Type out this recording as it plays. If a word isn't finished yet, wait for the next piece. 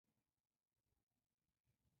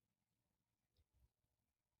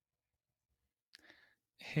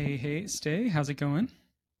Hey, Ste, how's it going?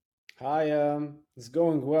 Hi, it's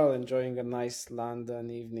going well, enjoying a nice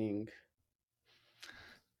London evening.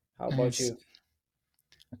 How about Nice. you?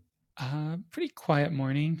 Pretty quiet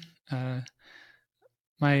morning. Uh,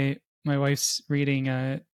 my wife's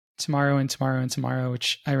reading Tomorrow and Tomorrow and Tomorrow,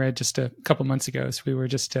 which I read just a couple months ago. So we were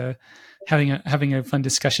just having a fun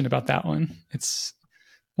discussion about that one. It's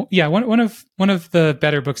yeah, one of the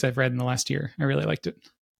better books I've read in the last year. I really liked it.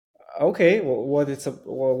 Okay, what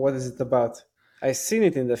is it about? I seen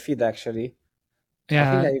it in the feed actually. I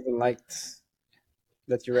think Yeah, I even liked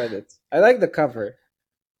that you read it. I like the cover.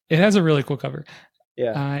 it has a really cool cover.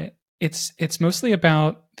 Yeah. Uh, it's mostly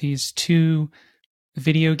about these two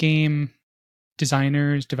video game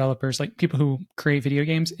designers, developers, like people who create video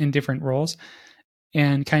games in different roles,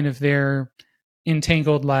 and kind of their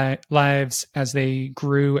entangled lives as they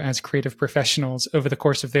grew as creative professionals over the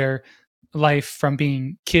course of their life, from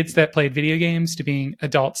being kids that played video games to being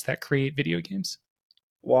adults that create video games.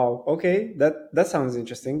 Wow. Okay, that sounds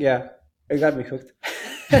interesting. Yeah, it got me hooked.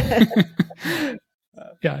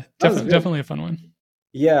 Yeah, Sounds good. definitely a fun one.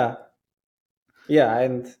 Yeah, yeah,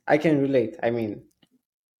 and I can relate. I mean,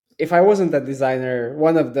 if I wasn't a designer,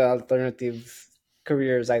 one of the alternative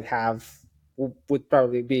careers I'd have would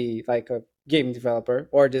probably be like a game developer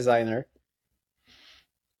or designer.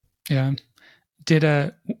 Yeah.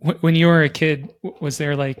 Did when you were a kid, was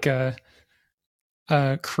there like a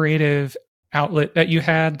creative outlet that you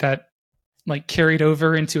had that like carried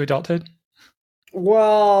over into adulthood?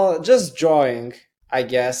 Well, just drawing, I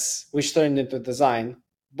guess, which turned into design.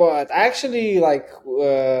 But I actually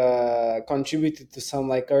contributed to some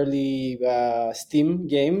like early Steam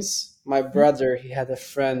games. My brother, he had a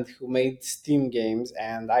friend who made Steam games,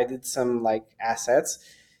 and I did some like assets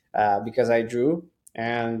because I drew.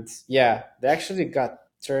 And yeah, they actually got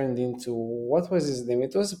turned into what was his name?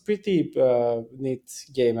 It was a pretty neat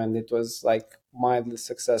game, and it was like mildly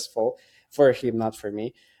successful for him, not for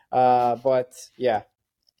me. But yeah,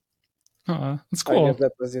 That's I guess cool.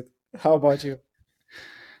 that was it. How about you?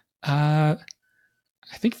 Uh,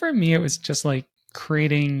 I think for me, it was just like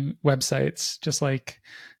creating websites, just like,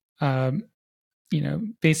 um,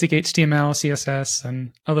 basic HTML, CSS,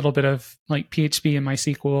 and a little bit of like PHP and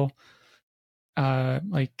MySQL.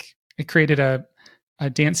 Like I created a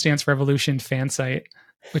Dance Dance Revolution fan site,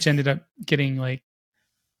 which ended up getting like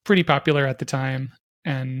pretty popular at the time.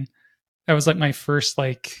 And that was like my first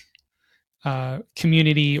like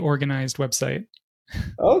community organized website.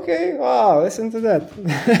 Okay, wow, listen to that.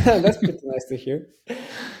 That's pretty nice to hear.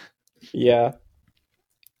 Yeah.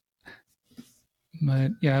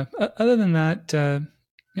 But yeah, other than that,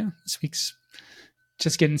 yeah, this week's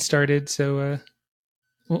just getting started. So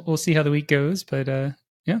we'll see how the week goes. But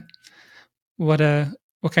yeah, what uh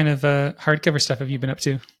what kind of hardcover stuff have you been up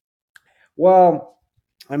to? Well,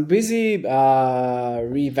 I'm busy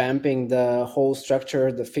revamping the whole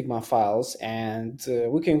structure, the Figma files, and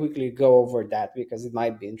we can quickly go over that because it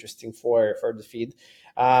might be interesting for the feed.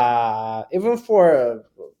 Even for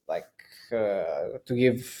like to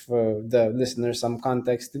give the listener some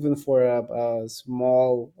context, even for a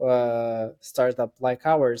small startup like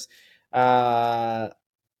ours, uh,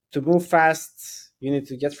 to move fast, you need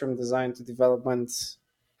to get from design to development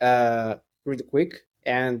uh, really quick.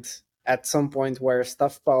 And at some point where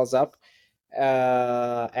stuff piles up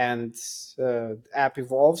and the app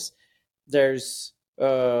evolves, there's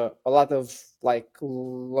a lot of like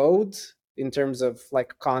load in terms of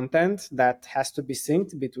like content that has to be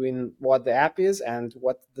synced between what the app is and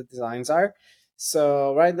what the designs are.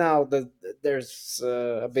 So right now there's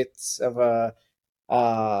a bit of a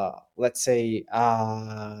let's say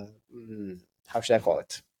how should I call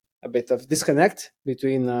it, a bit of disconnect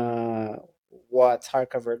between what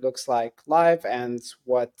hardcover looks like live and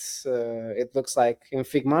what it looks like in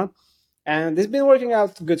Figma. And it's been working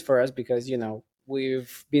out good for us because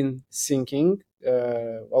we've been syncing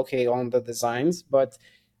okay on the designs, but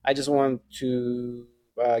I just want to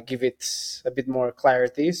give it a bit more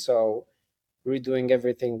clarity. So redoing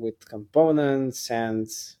everything with components and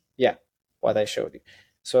yeah, what I showed you.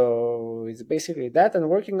 So it's basically that, and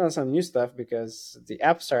working on some new stuff because the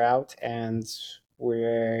apps are out and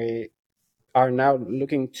we are now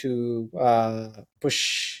looking to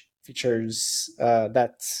push features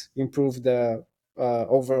that improve the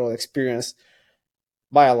overall experience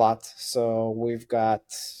by a lot. So we've got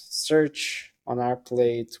search on our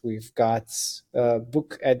plate, we've got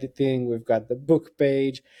book editing, we've got the book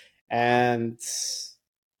page, and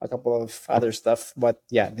a couple of other stuff. But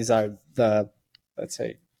yeah, these are the, let's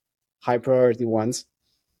say, high priority ones.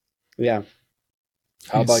 Yeah.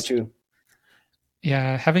 How about Nice. you?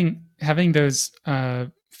 Yeah, having those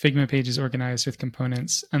Figma pages organized with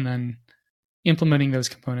components, and then implementing those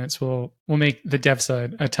components will make the dev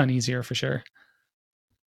side a ton easier for sure.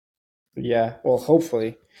 Yeah, well,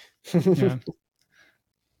 hopefully. Yeah.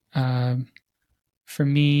 Um, for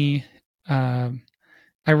me, um,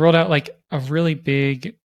 I rolled out like a really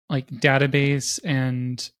big like database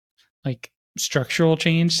and like structural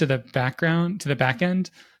change to the background to the back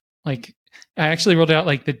end. Like I actually rolled it out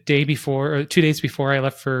like the day before or 2 days before I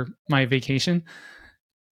left for my vacation,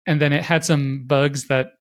 and then it had some bugs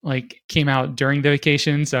that like came out during the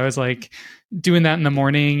vacation. So I was like doing that in the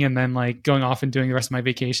morning and then like going off and doing the rest of my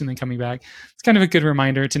vacation, then coming back. It's kind of a good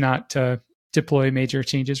reminder to not to deploy major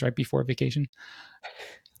changes right before vacation.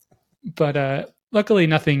 But luckily,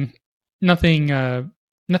 nothing, nothing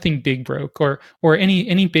big broke, or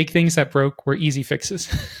any big things that broke were easy fixes.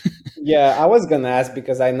 Yeah, I was gonna ask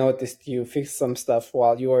because I noticed you fixed some stuff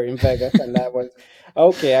while you were in Vegas, and that was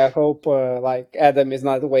okay. I hope like Adam is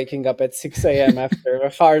not waking up at 6 a.m. after a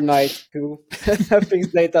hard night to fix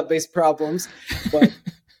database problems. But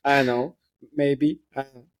I don't know, maybe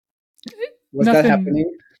was that Nothing.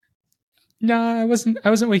 happening? No, I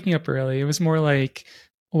wasn't waking up early. It was more like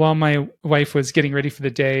while my wife was getting ready for the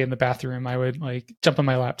day in the bathroom, I would like jump on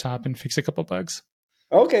my laptop and fix a couple bugs.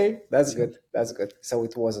 Okay, that's So good. That's good. So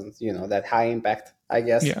it wasn't, that high impact, I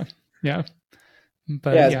guess. yeah, yeah. Yeah,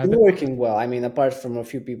 But it's yeah, been working well. I mean, apart from a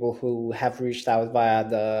few people who have reached out via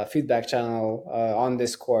the feedback channel on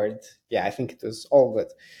Discord, yeah, I think it was all good.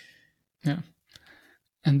 yeah.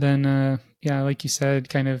 And then yeah, like you said,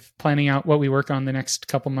 kind of planning out what we work on the next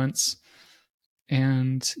couple months,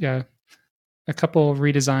 and yeah, a couple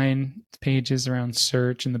redesign pages around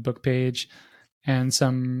search and the book page, and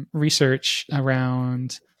some research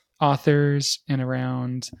around authors and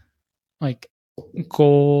around like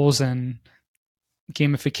goals and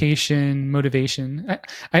gamification, motivation.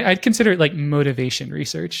 I'd consider it like motivation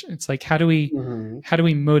research. It's like Hmm. how do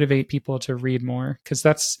we motivate people to read more? Because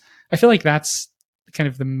that's I feel like that's kind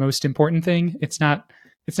of the most important thing. It's not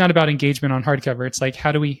about engagement on hardcover. It's like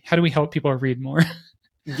how do we help people read more?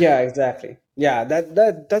 Yeah, exactly. Yeah,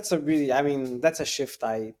 that's a really, I mean, that's a shift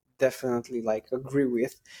I definitely like agree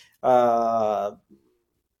with. Uh,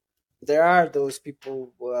 there are those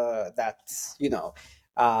people that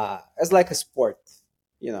it's like a sport.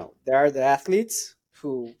 There are the athletes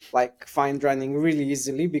who like find running really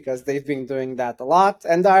easily because they've been doing that a lot,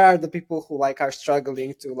 and there are the people who like are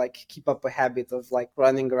struggling to like keep up a habit of like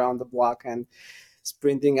running around the block and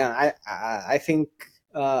sprinting. And I think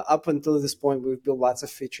up until this point we've built lots of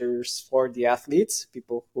features for the athletes,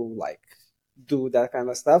 people who like do that kind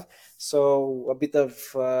of stuff. So a bit of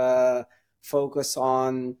focus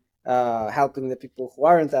on helping the people who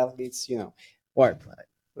aren't athletes, or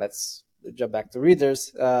let's jump back to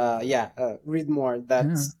readers. Read more. Yeah.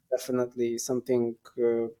 That's definitely something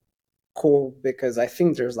cool because I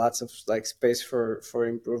think there's lots of like space for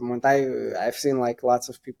improvement. I've seen like lots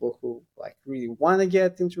of people who like really want to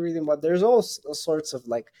get into reading, but there's all sorts of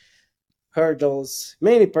like hurdles,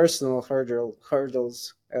 mainly personal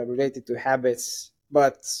hurdles related to habits,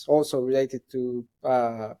 but also related to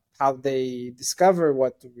how they discover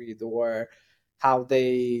what to read or how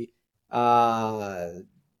they uh,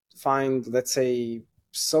 find, let's say,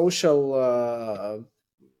 social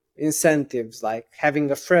incentives, like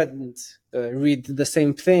having a friend read the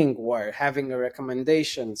same thing or having a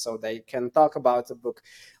recommendation so they can talk about a book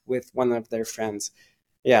with one of their friends.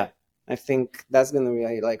 Yeah, I think that's gonna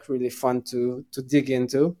be like really fun to dig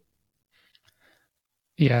into.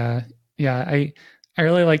 Yeah. Yeah. I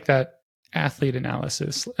really like that athlete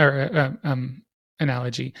analysis or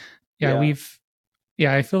analogy. Yeah,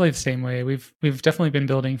 Yeah. I feel like the same way. We've definitely been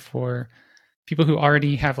building for people who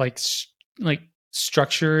already have like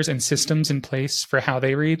structures and systems in place for how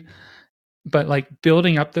they read, but like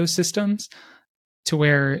building up those systems to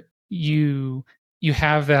where you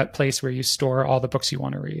have that place where you store all the books you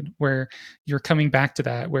want to read, where you're coming back to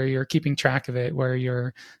that, where you're keeping track of it, where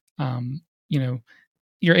you're um, you know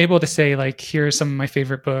you're able to say like here are some of my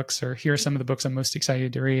favorite books or here are some of the books I'm most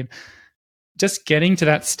excited to read. Just getting to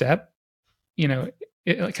that step, you know,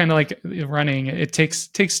 kind of like running, it takes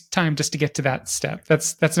time just to get to that step.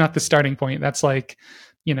 That's not the starting point. That's like,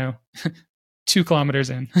 you know, 2 kilometers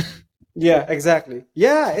in. Yeah, exactly.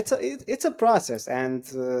 Yeah, it's a process, and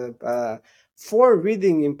for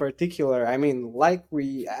reading in particular, I mean, like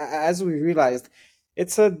as we realized,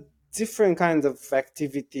 it's a different kind of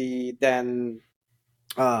activity than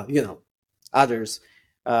others.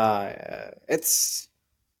 It's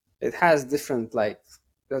it has different, like,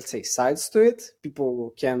 let's say, sides to it.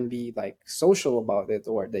 People can be like social about it,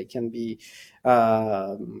 or they can be,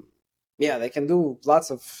 um, yeah, they can do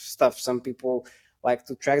lots of stuff. Some people like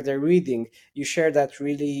to track their reading. You share that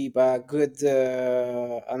really good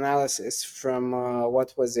analysis from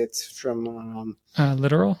what was it from?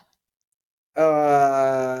 Literal.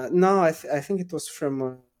 No, I think it was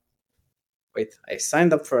from. Wait, I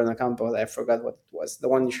signed up for an account, but I forgot what it was. The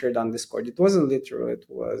one you shared on Discord. It wasn't literal. It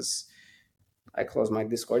was. I closed my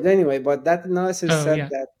Discord anyway. But that analysis Oh said yeah,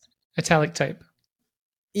 that. italic type.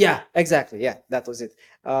 Yeah, exactly. Yeah, that was it.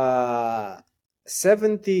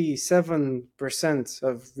 77%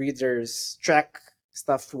 of readers track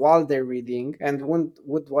stuff while they're reading and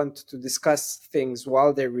would want to discuss things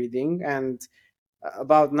while they're reading, and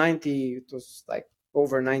about 90, it was like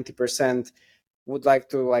over 90% would like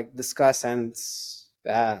to like discuss and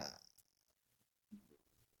uh,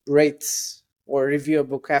 rate or review a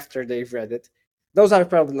book after they've read it. Those are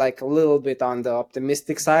probably like a little bit on the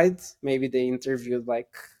optimistic side. Maybe they interviewed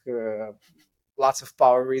like lots of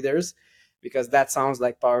power readers, because that sounds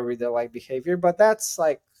like power reader like behavior. But that's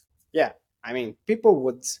like, yeah, I mean, people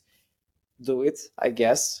would do it, I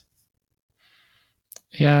guess.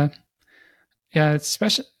 Yeah, yeah. It's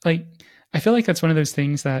special. Like I feel like that's one of those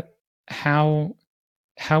things that how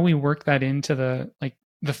how we work that into the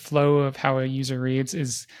flow of how a user reads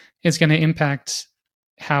is going to impact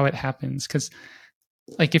how it happens. Because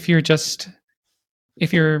like if you're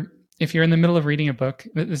if you're in the middle of reading a book,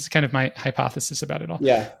 this is kind of my hypothesis about it all.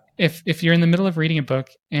 Yeah. If you're in the middle of reading a book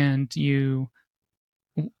and you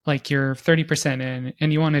like you're 30% in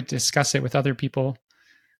and you want to discuss it with other people,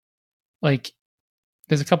 like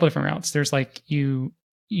there's a couple different routes. There's like you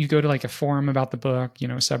go to like a forum about the book,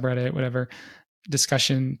 subreddit, whatever,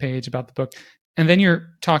 discussion page about the book, and then you're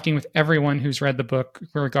talking with everyone who's read the book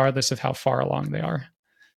regardless of how far along they are.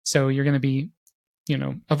 So you're going to be,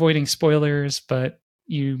 avoiding spoilers, but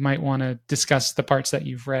you might want to discuss the parts that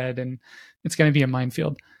you've read, and it's going to be a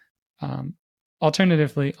minefield. um,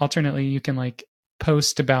 alternately you can like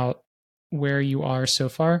post about where you are so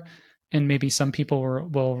far, and maybe some people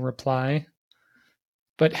will reply,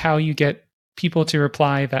 but how you get people to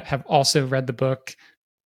reply that have also read the book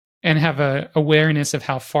and have a awareness of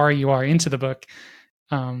how far you are into the book,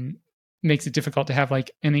 um, makes it difficult to have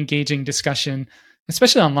like an engaging discussion,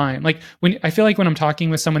 especially online. Like when I feel like when I'm talking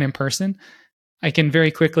with someone in person, I can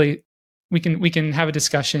very quickly we can have a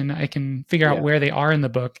discussion. I can figure out Yeah. where they are in the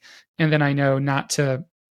book, and then I know not to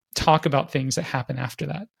talk about things that happen after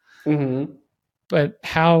that. Mm-hmm. But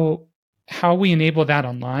how we enable that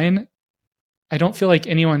online, I don't feel like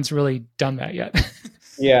anyone's really done that yet.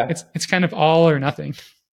 Yeah. It's kind of all or nothing.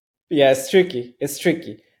 Yeah, it's tricky. It's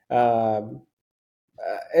tricky.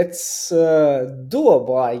 It's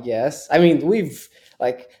doable, I guess. I mean, we've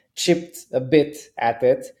like chipped a bit at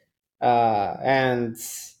it, and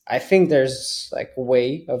I think there's like a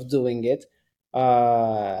way of doing it.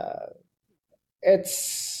 Uh,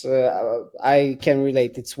 it's I can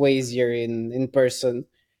relate. It's way easier in person.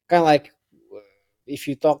 Kind of like if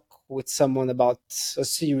you talk with someone about a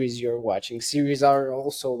series you're watching. Series are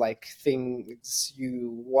also like things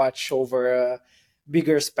you watch over a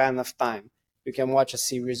bigger span of time. You can watch a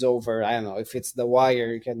series over, I don't know, if it's The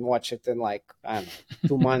Wire, you can watch it in like, I don't know,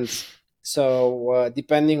 2 months. So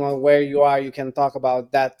depending on where you are, you can talk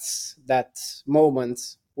about that moment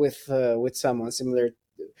with someone similar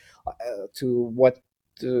to what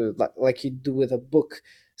like you do with a book.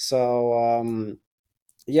 So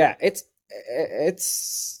yeah, it's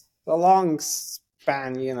a long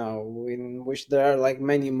span, in which there are like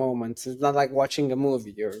many moments. It's not like watching a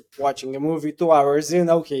movie. You're watching a movie 2 hours in,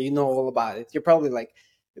 okay, you know all about it. You're probably like,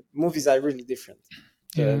 movies are really different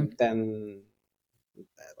Yeah,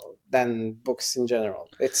 than books in general.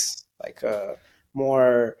 It's like a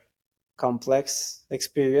more complex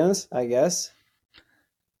experience, I guess.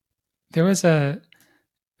 there was a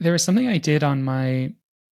there was something I did on my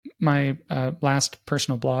last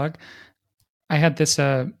personal blog. I had this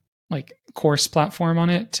like course platform on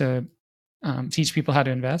it to teach people how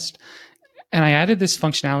to invest, and I added this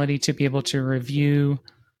functionality to be able to review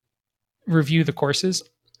the courses.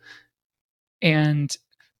 And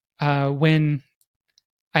when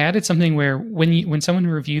I added something where when someone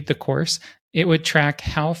reviewed the course, it would track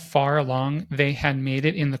how far along they had made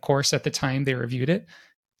it in the course at the time they reviewed it,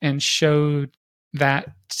 and showed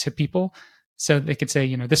that to people, so they could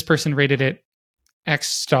say, this person rated it X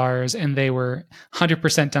stars and they were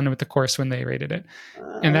 100% done with the course when they rated it.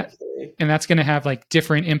 And Okay. that's going to have like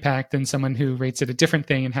different impact than someone who rates it a different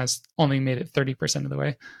thing and has only made it 30% of the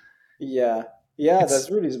way. Yeah. Yeah, that's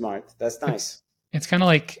It's really smart. That's it's nice. it's kind of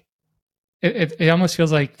like it almost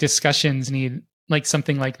feels like discussions need like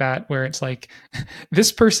something like that, where it's like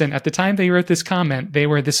this person at the time they wrote this comment, they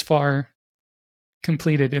were this far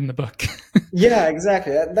completed in the book. Yeah,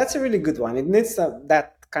 exactly. That's a really good one. It needs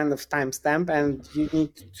that kind of timestamp, and you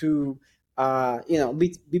need to,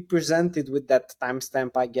 be presented with that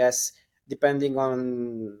timestamp. I guess depending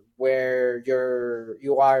on where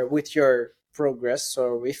you are with your progress.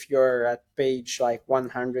 So if you're at page like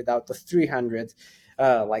 100 out of 300,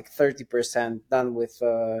 like 30% done with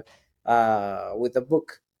the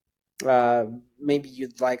book, uh, maybe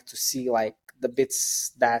you'd like to see like the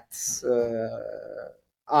bits that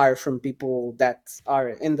are from people that are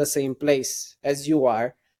in the same place as you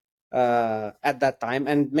are at that time,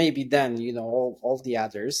 and maybe then all the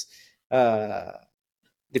others, uh,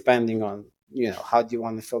 depending on how do you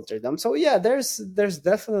want to filter them. So yeah, there's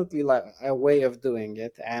definitely like a way of doing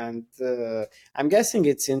it, and I'm guessing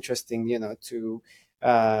it's interesting to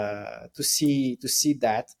see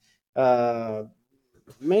that, uh,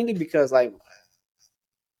 mainly because like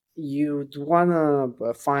you'd want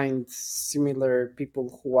to find similar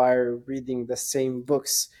people who are reading the same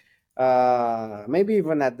books, maybe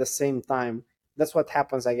even at the same time. That's what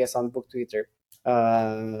happens, I guess, on book Twitter,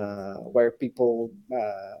 where people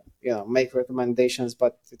make recommendations,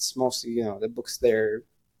 but it's mostly the books they're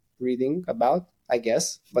reading about, I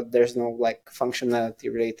guess, but there's no like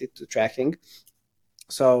functionality related to tracking.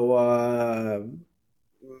 So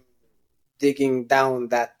digging down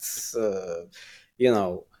that uh, you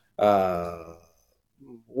know uh,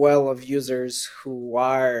 well of users who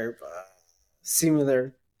are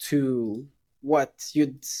similar to what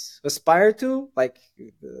you'd aspire to, like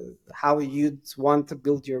how you'd want to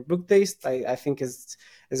build your book taste. I think is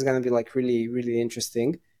going to be like really really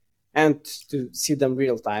interesting, and to see them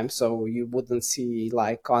real time, so you wouldn't see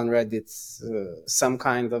like on Reddit some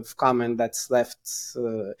kind of comment that's left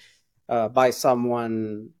by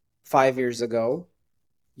someone 5 years ago.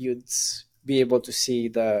 You'd be able to see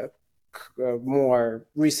the more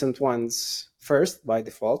recent ones first by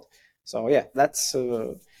default. So yeah, that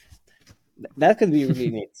could be really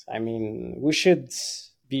neat. I mean, we should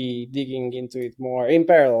be digging into it more in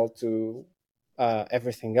parallel to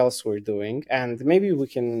everything else we're doing, and maybe we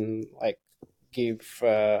can like give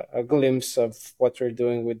a glimpse of what we're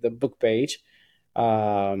doing with the book page,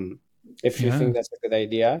 um, if you Yeah. think that's a good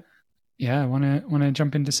idea. Yeah. Want to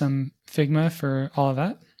jump into some Figma for all of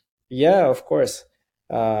that? Yeah, of course.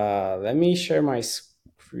 Let me share my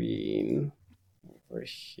screen over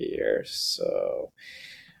here. So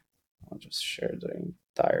I'll just share the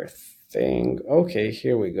entire thing. Okay,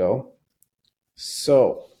 here we go.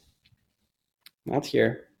 So, not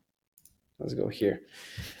here. Let's go here.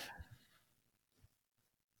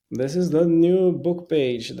 This is the new book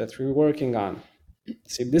page that we're working on.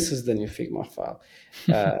 See, this is the new Figma file.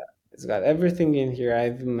 Uh, it's got everything in here.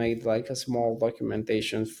 I've made like a small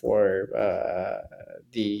documentation for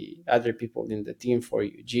the other people in the team, for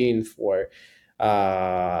Eugene, for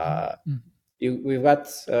Mhm. we've got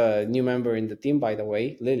a new member in the team, by the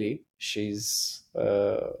way, Lily. She's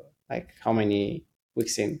like how many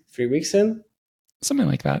weeks in? 3 weeks in? Something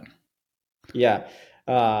like that. Yeah.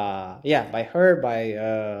 Yeah, by her, by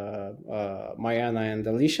Mariana and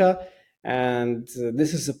Alicia. And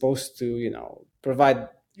this is supposed to, provide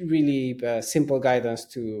really simple guidance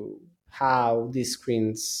to how these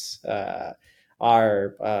screens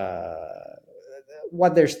are,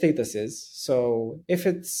 what their status is. So if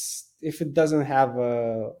it doesn't have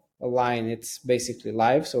a line, it's basically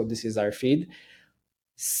live. So this is our feed.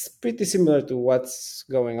 It's pretty similar to what's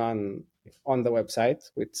going on the website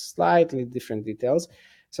with slightly different details.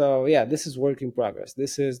 So yeah, this is work in progress.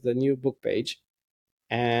 This is the new book page,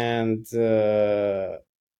 and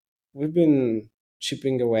we've been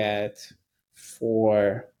chipping away at it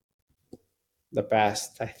for the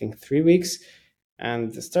past, I think, 3 weeks,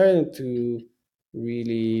 and starting to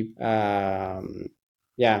really,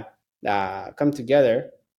 yeah, come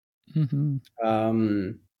together. Hmm.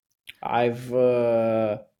 Um, I've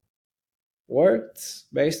worked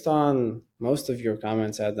based on most of your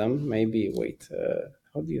comments, Adam. Maybe wait,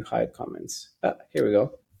 how do you hide comments? Here we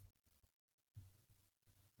go.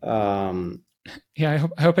 Um, Yeah.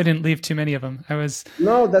 I hope I didn't leave too many of them. I was.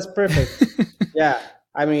 no, that's perfect. Yeah,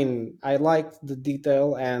 I mean, I liked the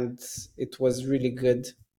detail and it was really good.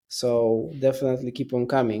 So definitely keep on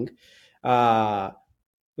coming. Uh,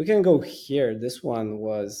 we can go here. This one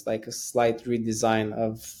was like a slight redesign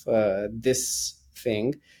of this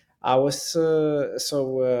thing. I was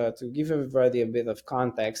to give everybody a bit of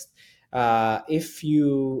context. If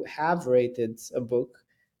you have rated a book,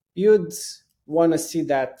 you'd want to see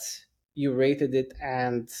that you rated it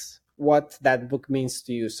and what that book means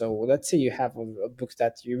to you. So let's say you have a book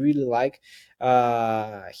that you really like.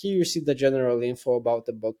 Here you see the general info about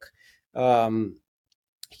the book. Um,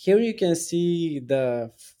 Here you can see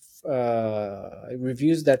the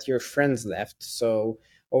reviews that your friends left. So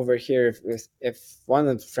over here, if one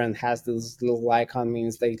of the friend has this little icon,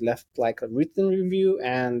 means they left like a written review,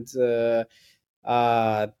 and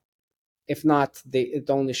uh, if not, it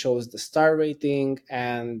only shows the star rating.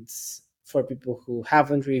 And for people who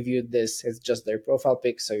haven't reviewed this, it's just their profile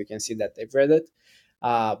pic, so you can see that they've read it.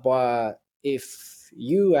 But if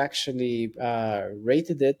you actually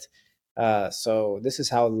rated it, so this is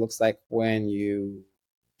how it looks like when you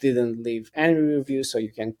didn't leave any review. So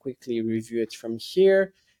you can quickly review it from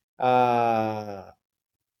here. Uh,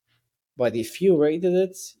 but if you rated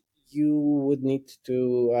it, you would need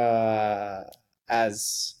to,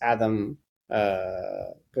 as Adam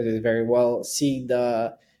put it very well, see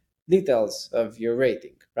the details of your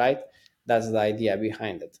rating, right? That's the idea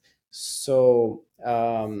behind it. So,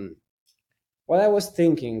 what I was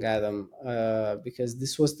thinking, Adam, because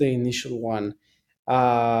this was the initial one,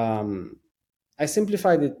 um, I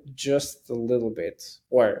simplified it just a little bit,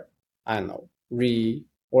 or I don't know,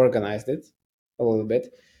 reorganized it a little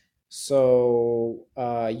bit. So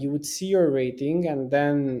you would see your rating, and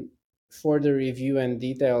then for the review and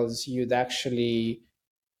details, you'd actually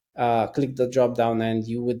click the drop down and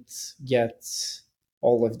you would get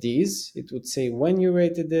all of these. It would say when you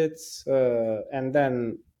rated it, and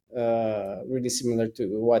then really similar to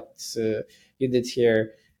what you did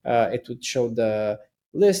here, it would show the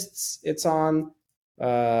lists it's on,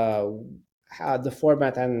 uh, how the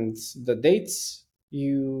format and the dates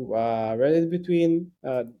you read it between,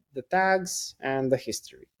 the tags and the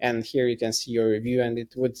history. And here you can see your review, and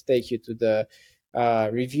it would take you to the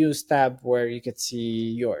reviews tab where you could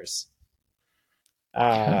see yours.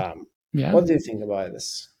 Yeah. Um, Yeah. what do you think about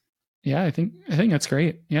this? Yeah. I think that's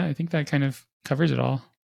great. Yeah. I think that kind of covers it all.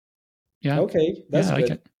 Yeah. Okay, Yeah. that's I like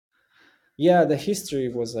good. it. Yeah, the history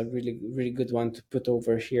was a really good one to put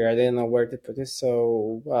over here. I didn't know where to put it,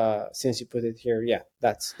 so since you put it here, yeah,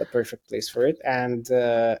 that's the perfect place for it. And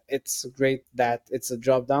it's great that it's a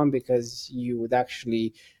drop down, because you would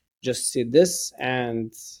actually just see this,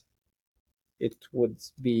 and it would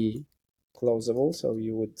be closable, so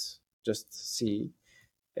you would just see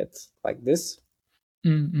it like this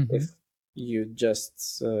Mm-hmm. if you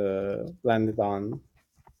just landed on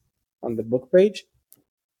the book page.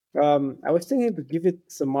 I was thinking to give it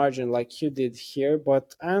some margin like you did here,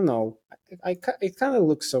 but I don't know. It kind of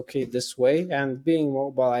looks okay this way, and being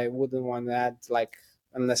mobile, I wouldn't want to add like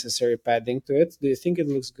unnecessary padding to it. Do you think it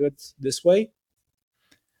looks good this way?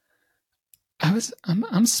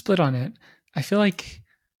 I'm split on it. I feel like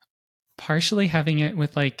partially having it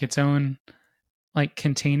with like its own like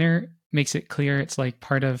container makes it clear it's like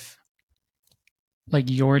part of like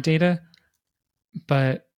your data,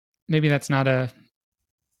 but maybe that's not a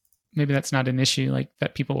maybe that's not an issue like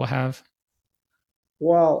that people will have.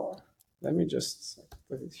 Well, let me just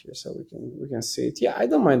put it here so we can see it. Yeah, I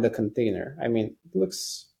don't mind the container. I mean, it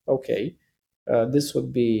looks okay. This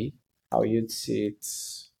would be how you'd see it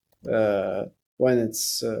when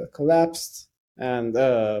it's collapsed, and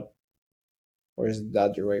or is it the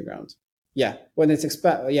other way around? Yeah, when it's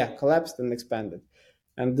collapsed and expanded,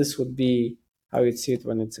 and this would be how you'd see it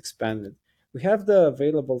when it's expanded. We have the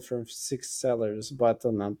available from 6 sellers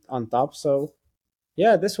button on top, so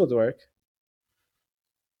yeah, this would work.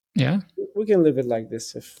 Yeah. We can leave it like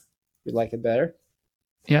this if you like it better.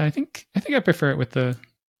 Yeah, I think I prefer it with the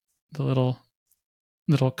little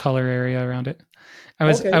color area around it. I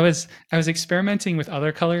was I Okay. was I was experimenting with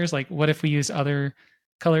other colors, like what if we use other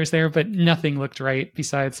colors there, but nothing looked right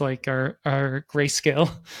besides like our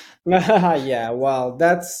grayscale. Yeah, well,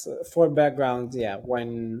 that's for background. Yeah,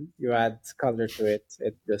 when you add color to it,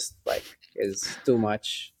 it just like is too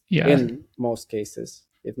much Yeah. in most cases,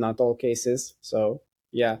 if not all cases. So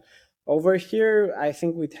yeah, over here, I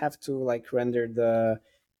think we'd have to like render the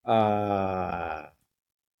uh,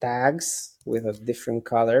 tags with a different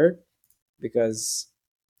color, because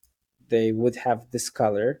they would have this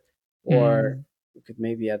color, or Mm, we could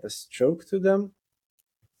maybe add a stroke to them.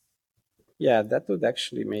 Yeah, that would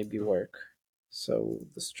actually maybe work. So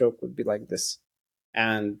the stroke would be like this.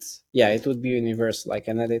 And yeah, it would be universal. I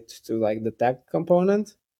can add it to like the tag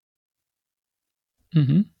component.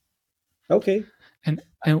 hmm. Okay. And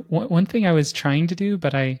one thing I was trying to do,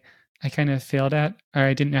 but I kind of failed at, or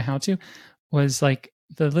I didn't know how to, was like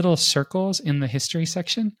the little circles in the history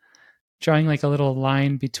section, drawing like a little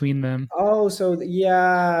line between them. Oh, so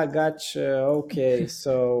yeah, gotcha. Okay.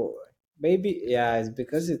 So maybe, yeah, it's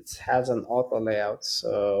because it has an auto layout.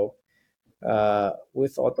 So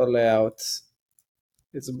with auto layout,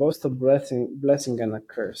 it's both a blessing and a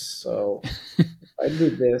curse. So I do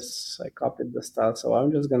this, I copied the style, so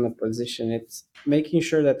I'm just gonna position it, making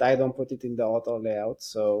sure that I don't put it in the auto layout.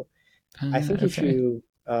 So I think if Okay. you,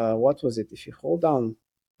 what was it? If you hold down,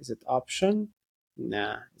 is it option?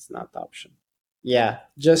 Nah, it's not option. Yeah,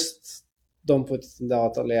 just don't put it in the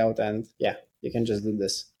auto layout, and yeah, you can just do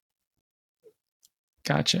this.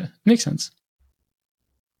 Gotcha. Makes sense.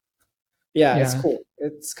 Yeah, it's Yeah. cool.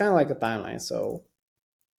 It's kind of like a timeline, so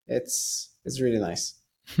it's really nice.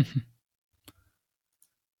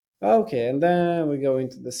 Okay, and then we go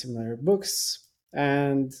into the similar books,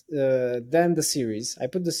 and then the series. I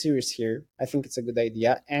put the series here. I think it's a good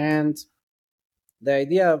idea, and the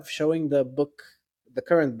idea of showing the book, the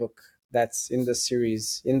current book that's in the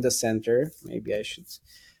series in the center. Maybe I should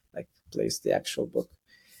like place the actual book.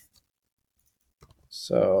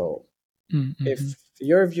 So Mm-hmm. if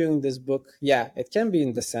you're viewing this book, yeah, it can be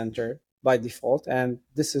in the center by default, and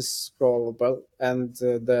this is scrollable, and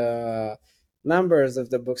the numbers of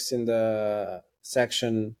the books in the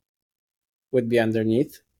section would be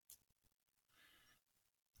underneath.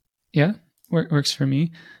 Yeah. Works for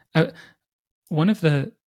me. Uh, one of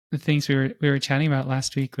the things we were chatting about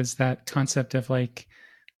last week was that concept of like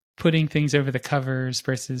putting things over the covers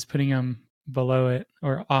versus putting them below it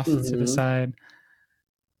or off to the Hmm. side.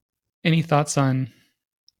 Any thoughts on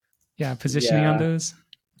yeah positioning on Yeah, those?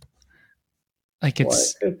 Like or I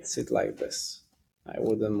it's could sit like this. I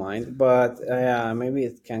wouldn't mind, but yeah, maybe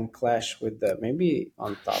it can clash with the maybe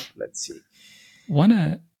on top. Let's see.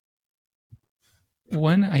 one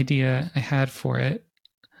one idea I had for it.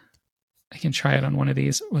 I can try it on one of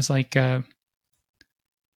these. Was like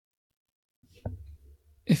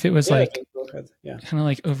if it was Yeah, like just go ahead. Yeah. kind of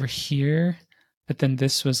like over here, but then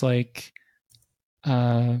this was like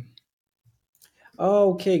uh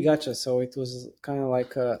Oh, okay, gotcha. So it was kind of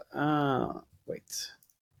like a wait.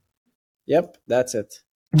 Yep, that's it.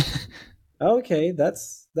 Okay,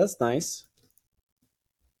 that's nice.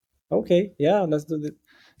 Okay, yeah, let's do the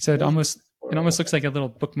so let's do this it for all almost of looks them. like a little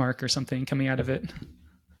bookmark or something coming out of it.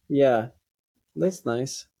 Yeah, that's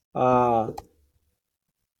nice.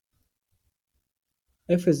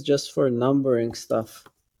 If it's just for numbering stuff,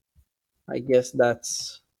 I guess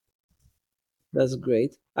that's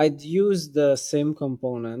great. I'd use the same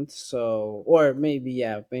component, so or maybe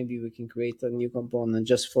yeah, maybe we can create a new component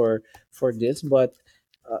just for this. But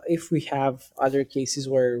if we have other cases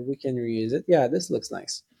where we can reuse it, yeah, this looks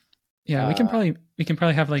nice. Yeah, Uh, we can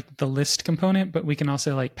probably have like the list component, but we can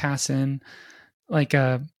also like pass in like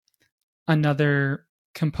another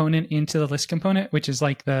component into the list component, which is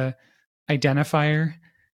like the identifier.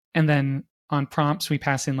 And then on prompts, we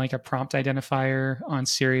pass in like a prompt identifier. On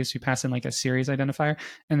series, we pass in like a series identifier.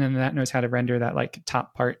 And then that knows how to render that like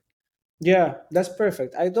top part. yeah, that's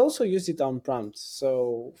perfect. I'd also use it on prompts.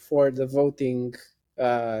 So for the voting,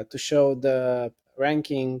 to show the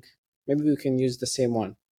ranking, maybe we can use the same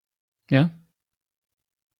one Yeah.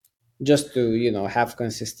 just to have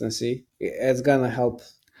consistency. It's gonna help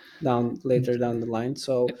down later down the line.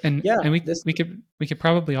 So yeah, And this we could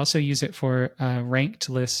probably also use it for ranked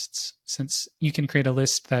lists since you can create a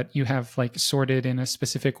list that you have like sorted in a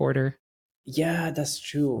specific order. yeah, that's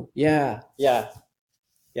true. Yeah, yeah,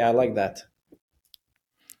 yeah. I like that.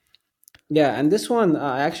 Yeah, and this one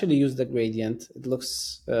I actually use the gradient. It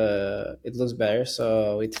looks better.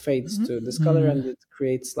 So it fades to this color Mm-hmm. and it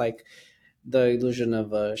creates like the illusion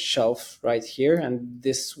of a shelf right here, and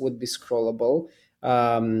this would be scrollable.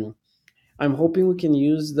 Um, I'm hoping we can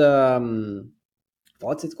use the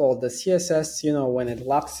what's it called, the CSS. When it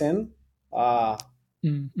locks in.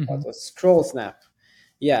 Mm-hmm. What was scroll snap?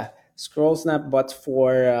 Yeah, scroll snap, but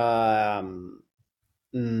for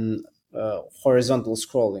mm, horizontal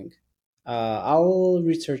scrolling. I'll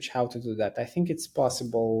research how to do that. I think it's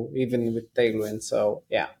possible even with Tailwind. So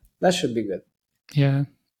yeah, that should be good. Yeah.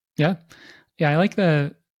 Yeah. Yeah. I like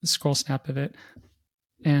the scroll snap of it.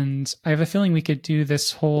 And I have a feeling we could do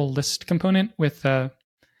this whole list component with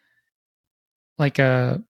like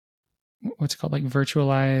a what's it called, like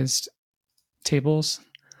virtualized tables,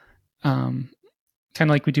 um, kind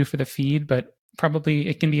of like we do for the feed, but probably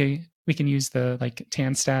it can be we can use the like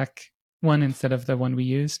tan stack one instead of the one we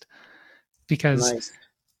used because Nice.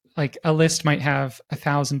 like a list might have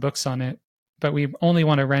 1,000 books on it, but we only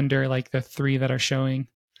want to render like the three that are showing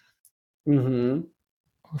Mm-hmm.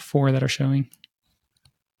 or four that are showing.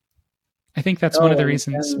 I think that's one of Oh, the and you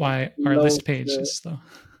reasons can why our load list page the. is slow.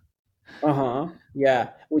 Uh-huh.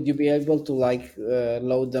 Yeah. Would you be able to like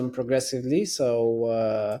load them progressively?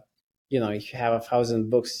 So if you have 1,000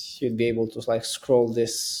 books, you'd be able to like scroll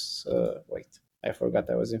this. Wait, I forgot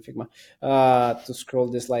I was in Figma. To scroll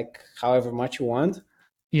this like however much you want.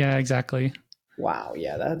 Yeah, exactly. Wow,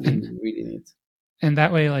 yeah, that'd be And really neat. and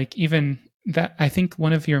that way, like even that, I think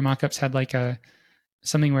one of your mockups had like a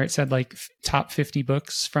something where it said like top 50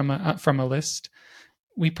 books from a list.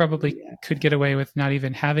 We probably Yeah. could get away with not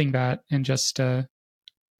even having that and just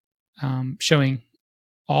showing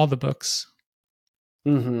all the books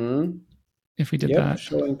Mm-hmm. if we did Yep, that.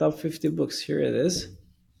 showing top 50 books. Here it is.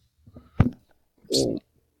 Oops, Boom.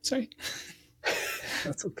 sorry.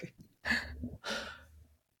 That's okay.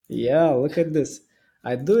 Yeah, look at this.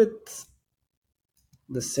 I do it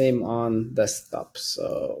the same on desktop.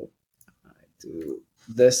 So I do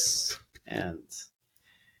this, and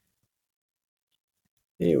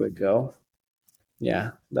here we go.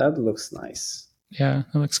 Yeah, that looks nice. Yeah,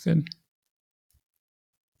 that looks good.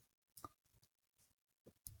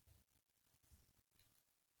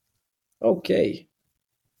 Okay.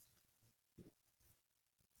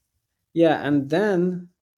 Yeah, and then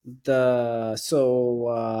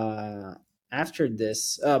after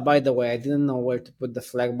this, by the way, I didn't know where to put the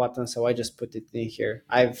flag button, so I just put it in here.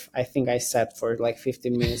 I think I sat for like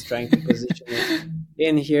 15 minutes trying to position it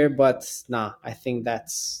in here, but nah, I think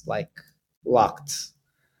that's like locked.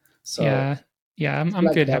 So Yeah, yeah, I'm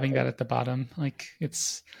flag good having button. that at the bottom. Like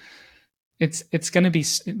it's going to be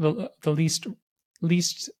the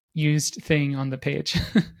least used thing on the page.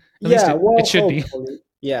 At least Yeah, it well, should be. hopefully.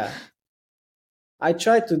 Yeah. I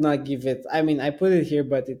tried to not give it. I mean, I put it here,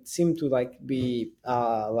 but it seemed to like be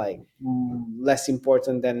less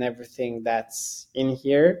important than everything that's in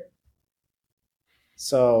here.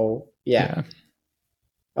 So yeah, Yeah.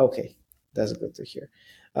 okay, that's good to hear.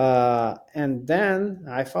 And then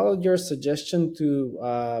I followed your suggestion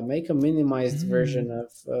to make a minimized Mm, version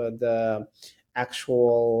of the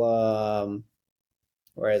actual.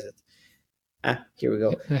 Where is it? Ah, here we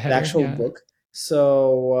go. the The header, actual yeah. book.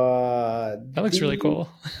 So That looks really the cool.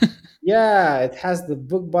 Yeah, it has the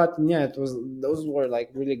book button. Yeah, it was those were like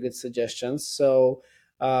really good suggestions. So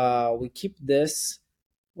we keep this.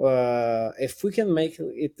 If we can make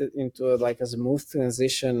it into like a smooth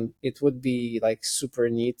transition, it would be like super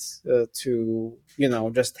neat to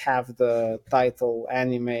just have the title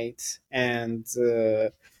animate and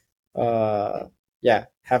yeah,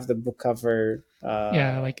 have the book cover.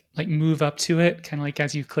 Yeah, like move up to it, kind of like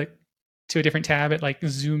as you click to a different tab, it like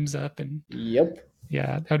zooms up and Yep.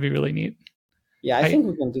 yeah, that would be really neat. Yeah, I I think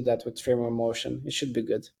we can do that with Framer Motion. It should be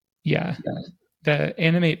good. yeah, the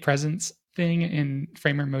animate presence thing in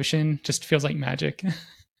Framer Motion just feels like magic.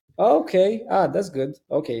 Okay, that's good.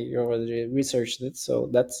 Okay, you already researched it, so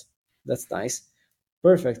that's nice.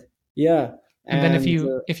 Perfect. Yeah, And then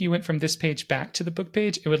and if you went from this page back to the book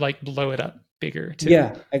page, it would like blow it up bigger too.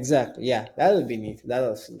 yeah, exactly. Yeah, that would be neat. That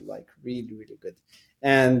was like really, really good.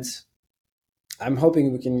 And I'm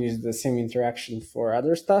hoping we can use the same interaction for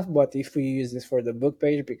other stuff, but if we use this for the book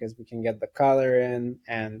page, because we can get the color in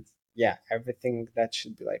and yeah, everything that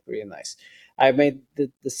should be like really nice. I made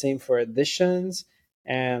the same for editions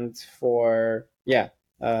and for yeah,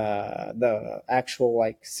 the actual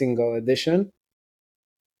like single edition.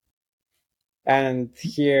 And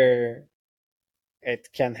here it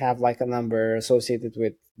can have like a number associated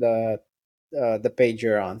with the page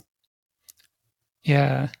you're on.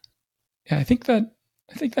 Yeah. Yeah, I think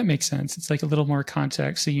that makes sense. It's like a little more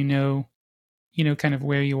context so you know kind of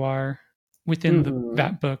where you are within the Hmm.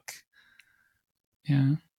 that book.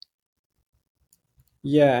 Yeah.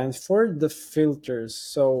 Yeah, and for the filters,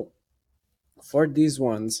 so for these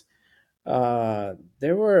ones,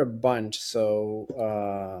 there were a bunch. So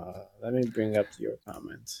let me bring up your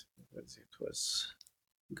comment because it was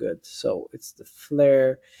good. So it's the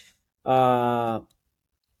flare. Uh,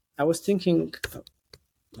 I was thinking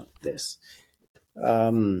of this.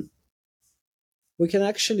 Um, we can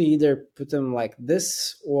actually either put them like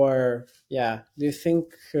this or yeah. Do you think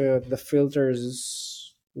the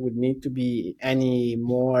filters would need to be any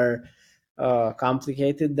more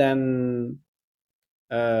complicated than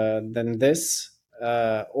this?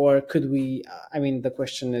 Or could we? I mean, the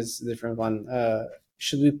question is a different one.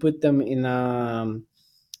 Should we put them in a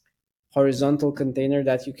horizontal container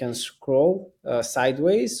that you can scroll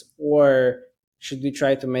sideways, or should we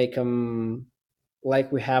try to make them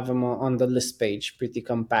like we have them on the list page, pretty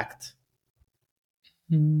compact?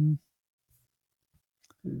 Mm,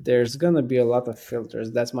 There's gonna be a lot of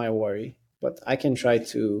filters. That's my worry, but I can try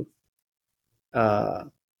to, uh,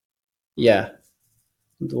 yeah,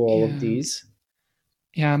 do all of yeah. these.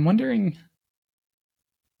 Yeah, I'm wondering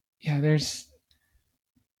yeah, there's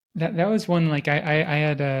that was one like I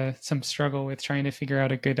had some struggle with trying to figure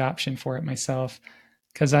out a good option for it myself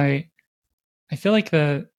because I feel like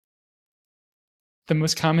the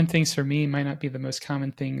most common things for me might not be the most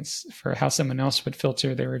common things for how someone else would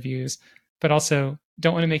filter their reviews, but also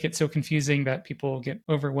don't want to make it so confusing that people get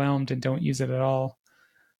overwhelmed and don't use it at all.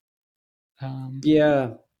 Um,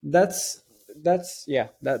 Yeah, that's yeah.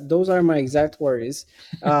 That those are my exact worries.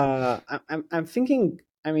 I'm thinking.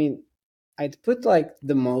 I mean, I'd put like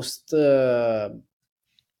the most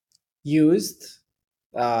used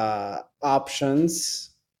options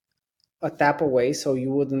a tap away, so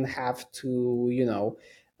you wouldn't have to,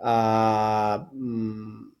 uh,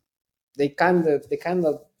 mm,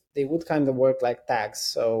 they would kind of work like tags.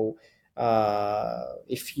 So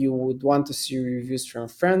if you would want to see reviews from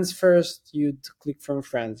friends first, you'd click from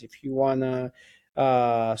friends. If you want to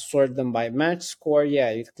sort them by match score,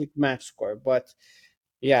 yeah, you'd click match score. But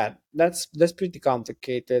yeah, that's pretty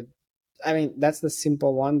complicated. I mean, that's the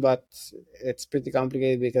simple one, but it's pretty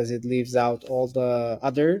complicated because it leaves out all the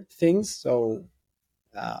other things. So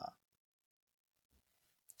uh,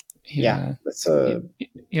 yeah, yeah, that's a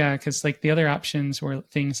yeah, because like the other options were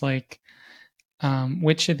things like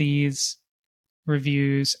which of these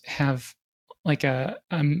reviews have like a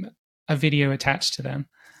video attached to them,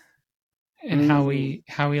 and mm,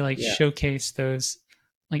 how we like yeah. showcase those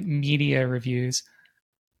like media reviews.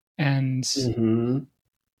 And Hmm.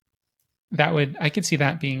 that would, I could see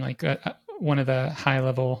that being like one of the high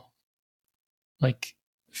level like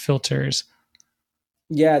filters.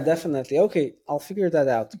 Yeah, definitely. Okay, I'll figure that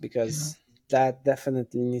out Yeah. because that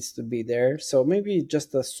definitely needs to be there. So maybe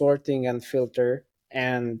just a sorting and filter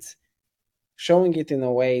and showing it in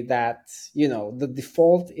a way that, the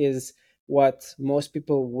default is what most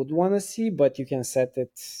people would want to see, but you can set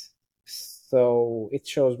it so it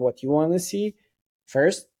shows what you want to see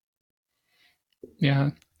first.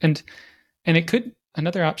 Yeah. And it could,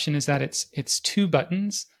 another option is that it's two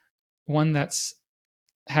buttons, one that's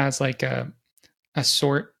has like a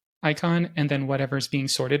sort icon and then whatever's being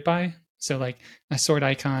sorted by. So like a sort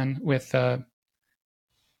icon with a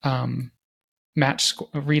um,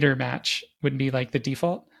 reader match would be like the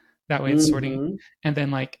default. That way it's sorting, Hmm. and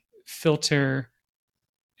then like filter,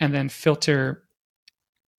 and then filter.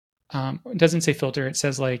 It doesn't say filter. It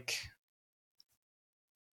says like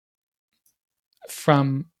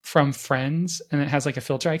from friends, and it has like a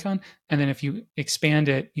filter icon. And then if you expand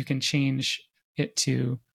it, you can change it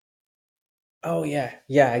to Oh yeah,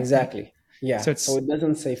 yeah, yeah. exactly. Yeah, So so it's it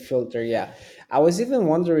doesn't say filter. Yeah, I was even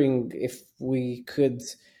wondering if we could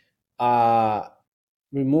uh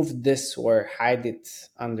remove this or hide it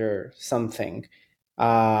under something.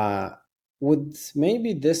 Uh, would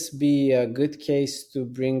maybe this be a good case to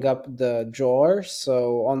bring up the drawer?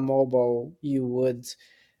 So on mobile, you would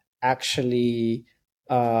actually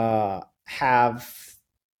have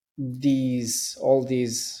all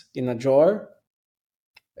these in a drawer,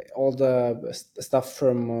 all the stuff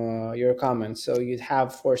from your comments. So you'd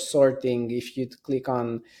have for sorting, if you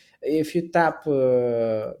tap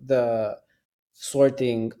the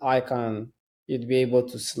sorting icon, you'd be able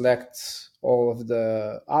to select all of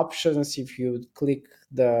the options. If you click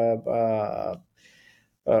the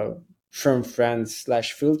uh, from friends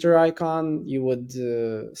slash filter icon, you would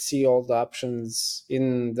see all the options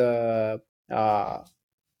in the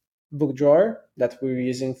book drawer that we're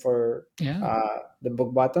using for yeah, the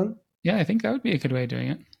book button. yeah. I think that would be a good way of doing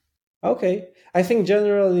it. Okay. I think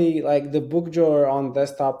generally, like the book drawer on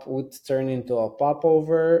desktop would turn into a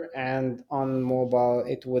popover, and on mobile,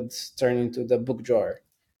 it would turn into the book drawer.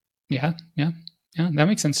 Yeah, yeah, yeah. That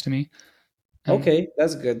makes sense to me. And Okay,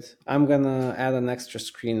 that's good. I'm gonna add an extra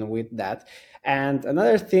screen with that. And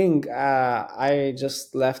another thing I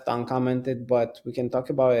just left uncommented, but we can talk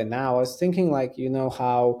about it now. I was thinking, like,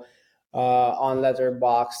 how on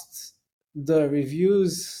Letterboxd, the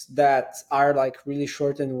reviews that are like really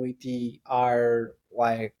short and witty are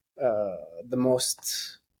like the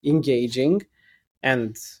most engaging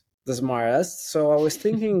and the smartest. So I was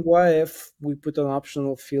thinking, what if we put an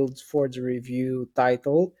optional field for the review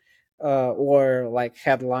title or like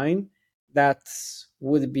headline that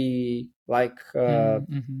would be like a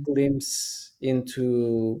mm-hmm. glimpse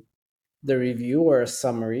into the review or a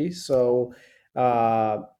summary. So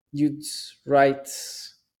uh, you'd write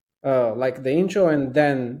like the intro, and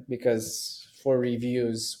then because for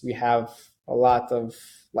reviews we have a lot of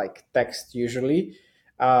like text usually,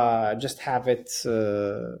 just have it,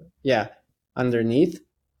 yeah, underneath.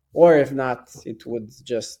 Or if not, it would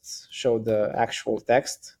just show the actual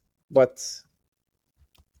text. But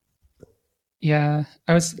Yeah,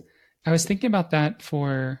 I was thinking about that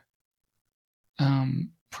for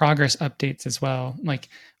progress updates as well, like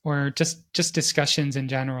or just discussions in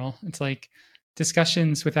general. It's like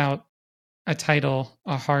discussions without a title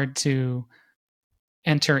are hard to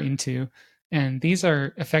enter into. and these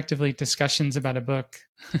are effectively discussions about a book.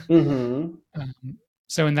 Mm-hmm. um,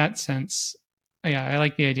 so in that sense, yeah, I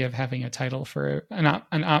like the idea of having a title for an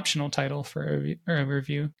optional title for a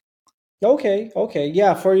review. Okay, okay,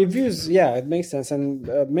 yeah, for reviews, yeah, it makes sense, and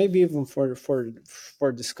maybe even for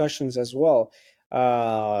discussions as well.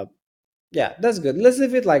 Uh, yeah, that's good. Let's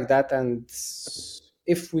leave it like that, and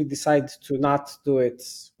if we decide to not do it,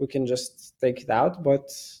 we can just take it out. But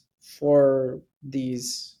for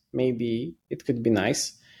these, maybe it could be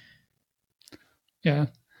nice. Yeah,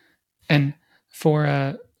 and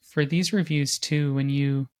for these reviews too, when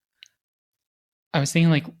you, I was thinking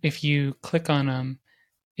like if you click on them,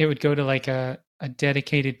 it would go to like a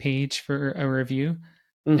dedicated page for a review,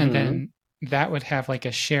 and Mm-hmm. then that would have like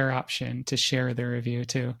a share option to share the review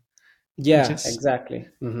too, which Yeah, is exactly.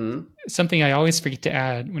 Mm-hmm. something I always forget to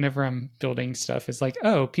add whenever I'm building stuff. Is like,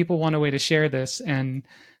 oh, people want a way to share this, and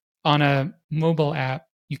on a mobile app,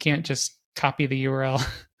 you can't just copy the URL.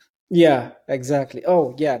 Yeah, exactly.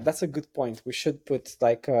 Oh, yeah, that's a good point. We should put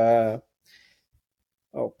like oh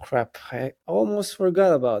crap, I almost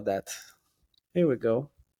forgot about that. Here we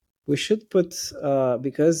go. We should put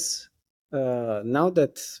because now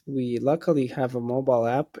that we luckily have a mobile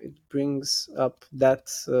app, it brings up that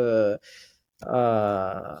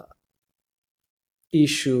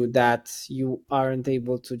issue that you aren't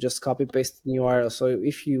able to just copy paste the URL. So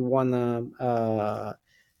if you wanna,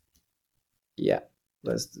 yeah,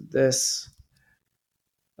 let's do this.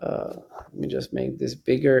 Let me just make this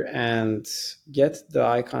bigger and get the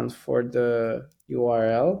icon for the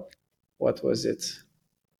URL. What was it?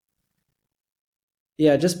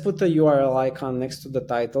 Yeah, just put the URL icon next to the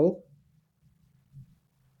title.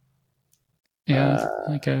 Yeah, Uh,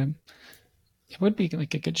 like a it would be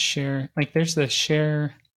like a good share. Like there's the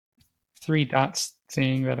share three dots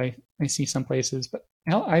thing that I see some places, but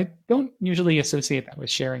I don't usually associate that with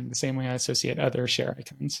sharing the same way I associate other share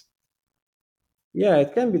icons. yeah,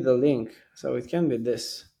 it can be the link. So it can be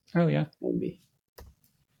this, Oh yeah, maybe.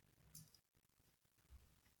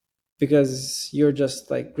 Because you're just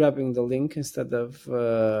like grabbing the link instead of.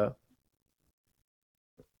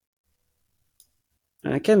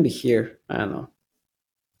 And it can be here. I don't know.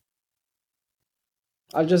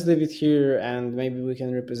 I'll just leave it here and maybe we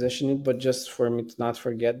can reposition it, but just for me to not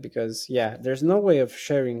forget because, yeah, there's no way of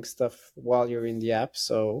sharing stuff while you're in the app.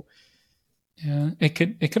 So, yeah. It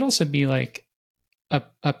could also be like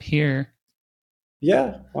up here,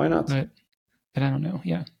 yeah, why not? but I don't know.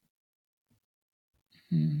 Yeah.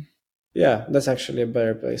 Hmm. Yeah, that's actually a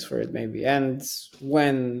better place for it, maybe. And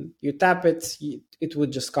when you tap it, it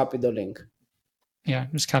would just copy the link. Yeah,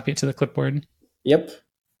 just copy it to the clipboard. Yep.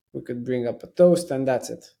 We could bring up a toast and that's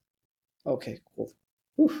it. Okay, cool.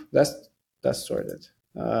 Whew, that's sorted.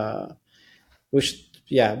 We should,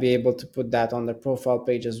 yeah, be able to put that on the profile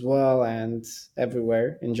page as well and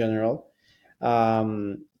everywhere in general.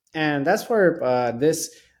 Um, and that's for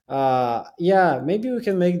this. Yeah, maybe we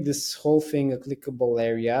can make this whole thing a clickable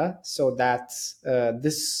area so that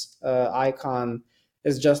this icon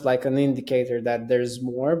is just like an indicator that there's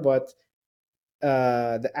more, but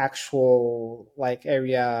the actual like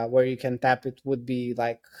area where you can tap it would be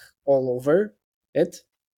like all over it.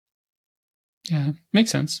 Yeah, makes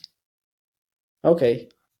sense. Okay,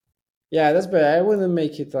 yeah, that's better. I wouldn't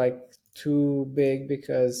make it like too big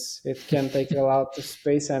because it can take a lot of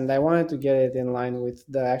space, and I wanted to get it in line with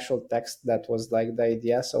the actual text that was like the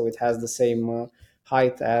idea, so it has the same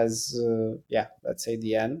height as yeah, let's say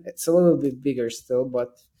the N. It's a little bit bigger still,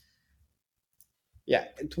 but yeah,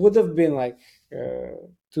 it would have been like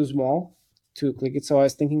too small to click it. So I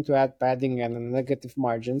was thinking to add padding and a negative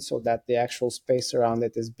margin so that the actual space around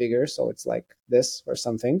it is bigger, so it's like this or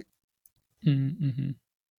something. Mm-hmm.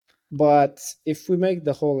 But if we make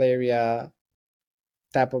the whole area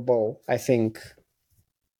tappable, I think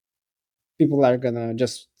people are gonna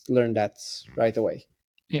just learn that right away.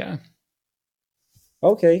 Yeah,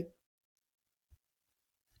 Okay,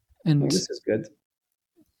 well, and this is good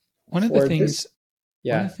one of the for this. things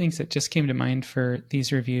one of Yeah. the things that just came to mind for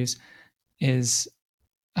these reviews is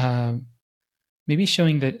uh, maybe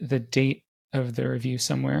showing the date of the review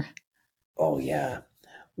somewhere. Oh yeah.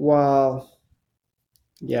 Well,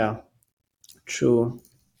 yeah, true.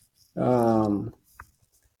 Um,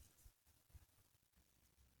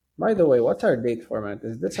 by the way, what's our date format?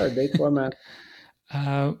 Is this our date format?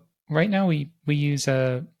 Uh, right now, we use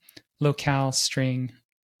a locale string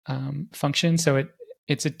function, so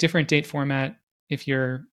it's a different date format if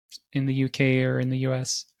you're in the UK or in the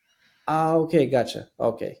US. Ah, okay, gotcha.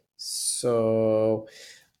 Okay, so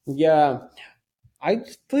yeah, I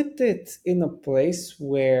put it in a place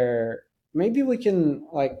where maybe we can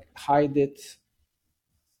like hide it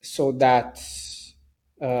so that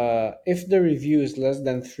if the review is less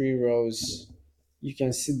than 3 rows, you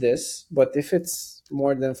can see this. But if it's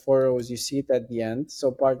more than 4 rows, you see it at the end.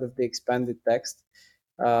 So part of the expanded text,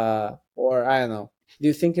 or I don't know. Do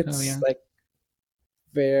you think Oh it's yeah. like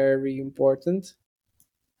very important,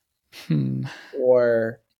 Hmm.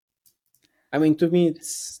 or I mean, to me,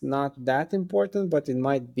 it's not that important, but it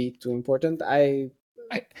might be too important. I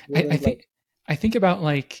I, I wouldn't like. think I think about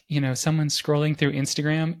like someone scrolling through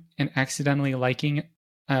Instagram and accidentally liking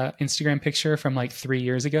a Instagram picture from like 3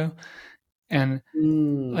 years ago, and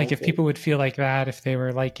like if Okay. people would feel like that if they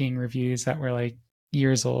were liking reviews that were like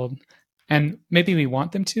years old, and maybe we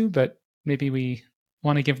want them to, but maybe we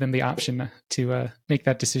want to give them the option to make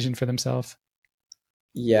that decision for themselves.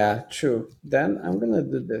 Yeah, true. Then I'm gonna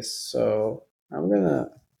do this. So I'm gonna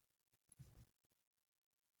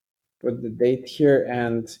put the date here,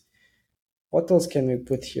 and what else can we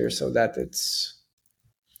put here so that it's.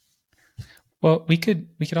 Well, we could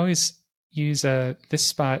always use this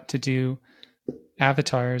spot to do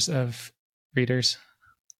avatars of readers,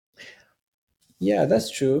 Yeah, that's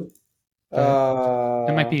true. but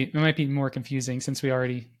Uh, it might be more confusing since we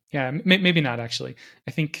already maybe not actually.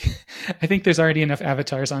 I think I think there's already enough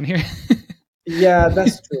avatars on here. yeah,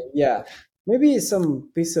 that's true. Yeah, maybe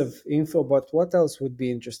some piece of info, but what else would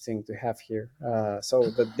be interesting to have here?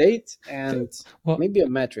 So the date and Well, maybe a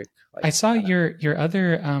metric. Like, I saw your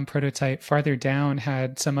other prototype farther down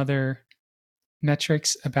had some other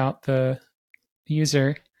metrics about the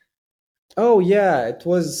user. oh yeah, it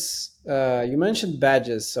was. You mentioned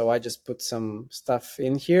badges, so I just put some stuff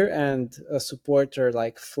in here and a supporter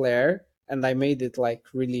like Flare, and I made it like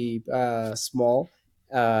really small,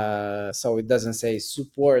 so it doesn't say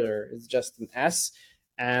supporter. It's just an S,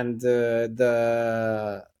 and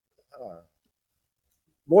the uh,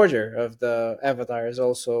 border of the avatar is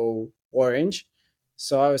also orange.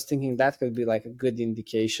 So I was thinking that could be like a good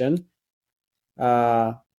indication.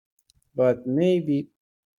 Uh, but maybe,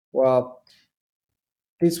 well,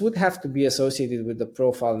 this would have to be associated with the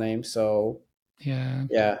profile name. So Yeah,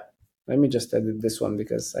 yeah, let me just edit this one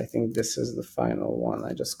because I think this is the final one.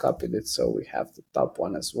 I just copied it, so we have the top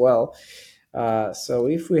one as well. So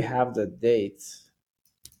if we have the date,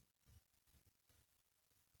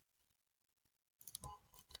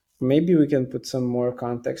 maybe we can put some more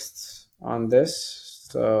context on this.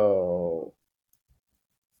 So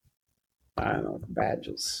I don't know,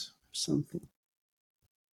 badges or something.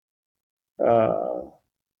 Uh,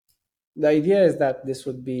 the idea is that this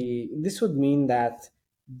would mean that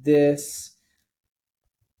this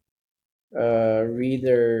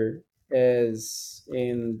reader is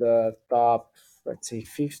in the top, let's say,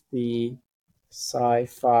 50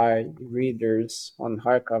 sci-fi readers on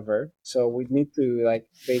hardcover. So we need to like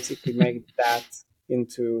basically make that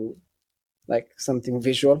into like something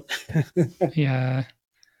visual. yeah.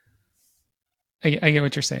 I get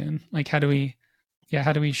what you're saying. Like, how do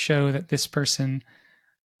we show that this person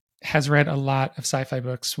has read a lot of sci-fi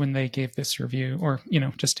books when they gave this review, or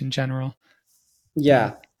just in general?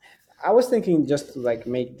 Yeah, Yeah, I was thinking just to like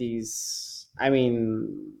make these, I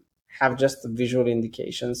mean, have just a visual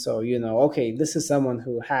indication. So, okay, this is someone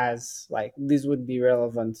who has, like, this would be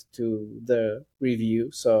relevant to the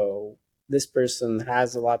review. So, this person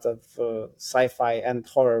has a lot of sci fi and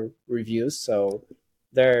horror reviews. So,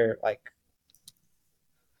 they're like,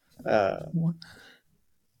 uh, one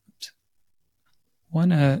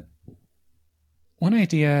one, uh, one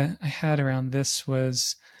idea I had around this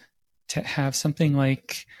was to have something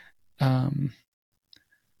like, um,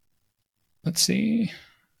 let's see,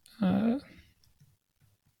 uh,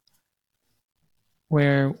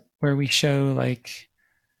 where we show like,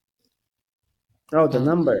 oh, the um,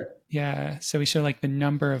 number. yeah, so we show like the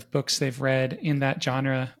number of books they've read in that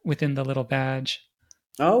genre within the little badge.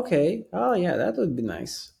 Okay. Oh, yeah, that would be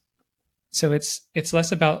nice. So it's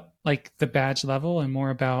less about like the badge level and more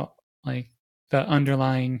about like the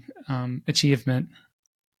underlying achievement.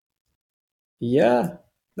 Yeah,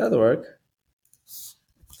 that'll work.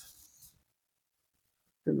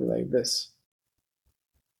 Could be like this.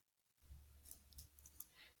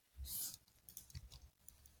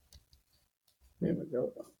 Here we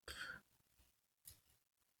go.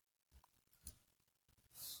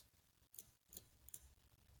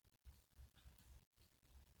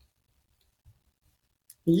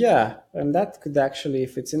 Yeah, and that could actually,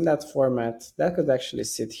 if it's in that format, that could actually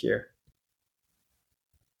sit here.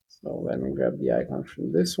 So let me grab the icon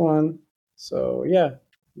from this one. So yeah,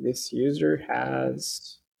 this reader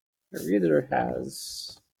has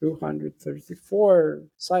 234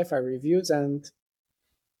 sci-fi reviews, and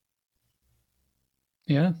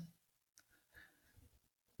Yeah,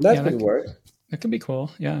 that yeah, could work. that could be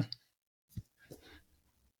cool. Yeah.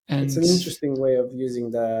 It's an And interesting way of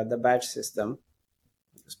using the badge system.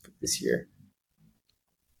 Just put this here.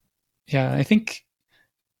 yeah, I think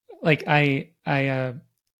like I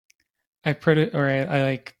proto or I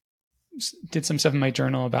like did some stuff in my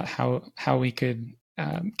journal about how we could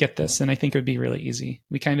get this, and I think it would be really easy.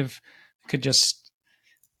 We kind of could just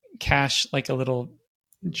cache like a little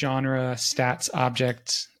genre stats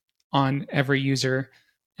object on every user,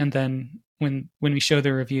 and then when we show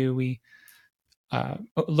the review, we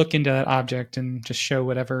look into that object and just show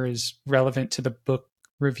whatever is relevant to the book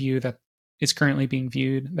review that is currently being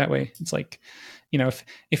viewed. That way, it's like,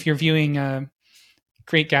 if you're viewing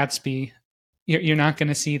Great Gatsby, you're not going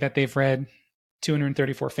to see that they've read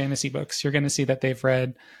 234 fantasy books. You're going to see that they've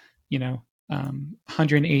read,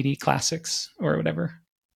 180 classics or whatever.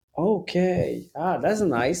 Okay. That's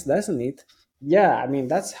nice. That's neat. Yeah, I mean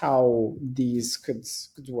that's how these could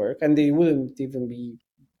work, and they wouldn't even be.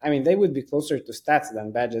 I mean, they would be closer to stats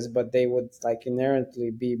than badges, but they would like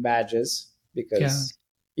inherently be badges Yeah, because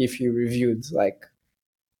if you reviewed like,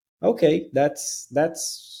 okay,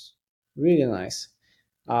 that's really nice.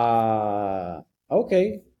 Uh,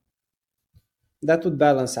 okay, that would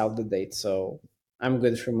balance out the date, so I'm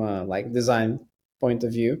good from a like design point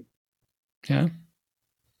of view. yeah,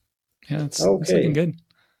 yeah. It's looking Okay, good.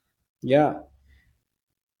 yeah.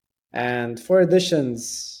 And for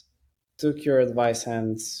additions, took your advice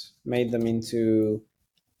and made them into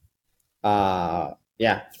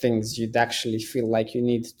things you'd actually feel like you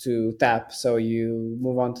need to tap. So you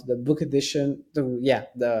move on to the book edition,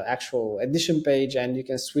 the actual edition page, and you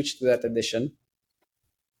can switch to that edition.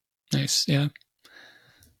 Nice. Yeah,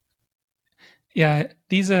 yeah.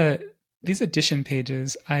 These addition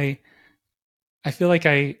pages, I feel like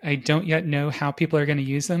I don't yet know how people are going to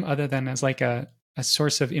use them other than as like a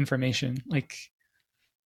source of information. Like,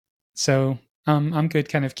 so I'm good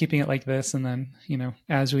kind of keeping it like this, and then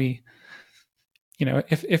as we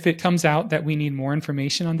if it comes out that we need more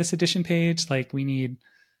information on this edition page, like we need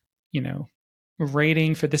you know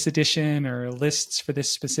rating for this edition or lists for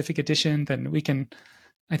this specific edition, then we can,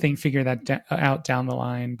 I think, figure that out down the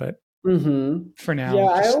line. But Mm-hmm. for Yeah, now,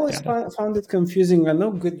 I just always data. found it confusing. I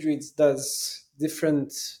know Goodreads does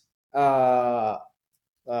different uh,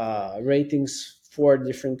 ratings for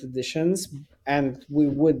different editions, and we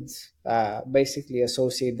would basically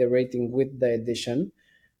associate the rating with the edition,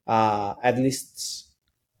 at least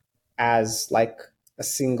as like a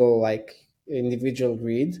single like individual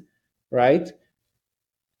read, right?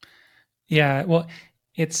 Yeah, well,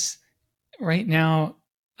 it's right now.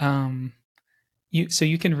 Um,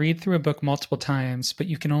 you can read through a book multiple times, but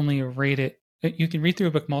you can only rate it. You can read through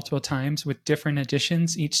a book multiple times with different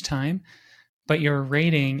editions each time, but your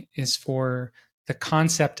rating is for the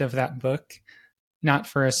concept of that book, not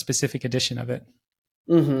for a specific edition of it.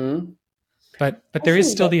 Mm-hmm. But I there is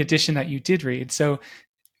think still that. the edition that you did read, so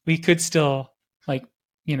we could still like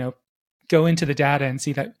you know go into the data and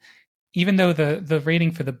see that even though the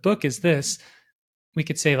rating for the book is this, we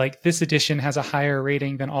could say like this edition has a higher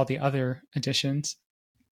rating than all the other editions.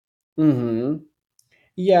 Mm-hmm.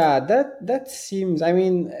 Yeah, that seems. I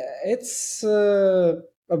mean, it's a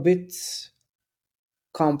bit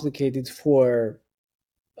complicated for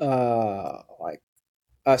like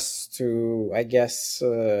us to, I guess,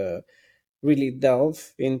 really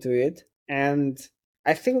delve into it. And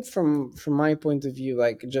I think from my point of view,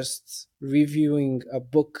 like just reviewing a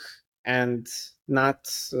book and not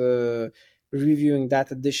reviewing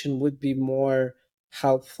that edition would be more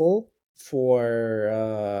helpful for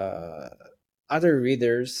other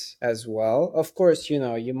readers as well. Of course,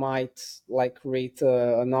 you might like rate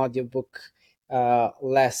an audiobook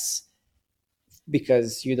less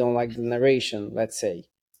because you don't like the narration, let's say.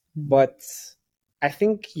 Mm. But I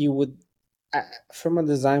think you would, uh, from a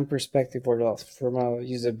design perspective or else from a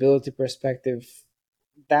usability perspective,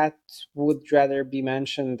 that would rather be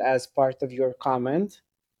mentioned as part of your comment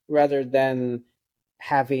rather than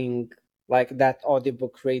having like that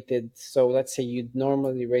audiobook rated. So let's say you'd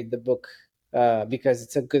normally rate the book because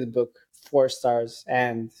it's a good book, 4 stars,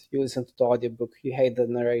 and you listen to the audiobook, you hate the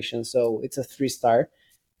narration, so it's a 3 star.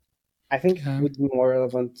 I think it Yeah, would be more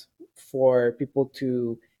relevant for people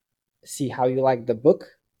to see how you like the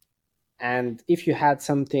book, and if you had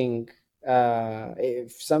something,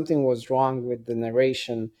 if something was wrong with the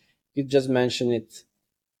narration, you just mention it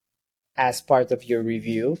as part of your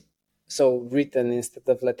review. So written instead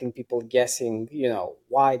of letting people guessing,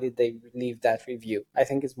 why did they leave that review? I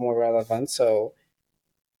think it's more relevant. So,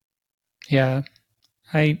 yeah.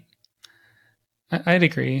 I I'd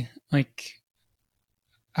agree. Like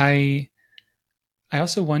I I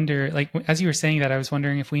also wonder, like, as you were saying that, I was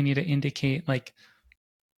wondering if we need to indicate like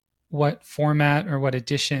what format or what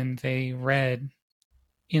edition they read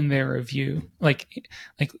in their review. Like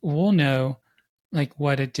we'll know like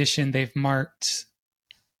what edition they've marked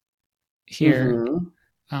here.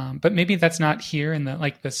 Mm-hmm. But maybe that's not here in the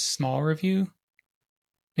like the small review.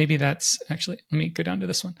 Maybe that's actually, let me go down to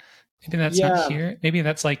this one. Maybe that's not Yeah, here. Maybe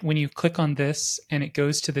that's like when you click on this and it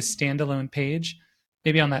goes to the standalone page.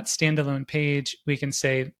 Maybe on that standalone page, we can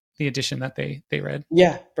say the edition that they read.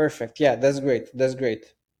 yeah, perfect. Yeah, that's great. That's great.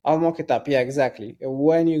 I'll mock it up. Yeah, exactly.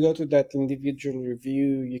 When you go to that individual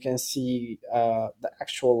review, you can see the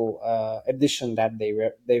actual edition that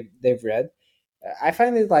they've read. I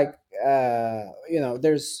find it like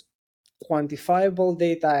there's quantifiable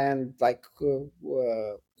data and like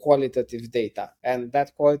qualitative data, and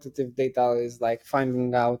that qualitative data is like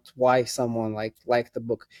finding out why someone like liked the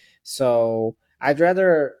book. So I'd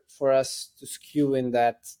rather for us to skew in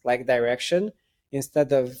that like direction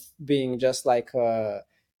instead of being just like a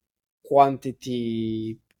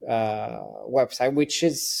quantity website, which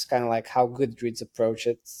is kind of like how Goodreads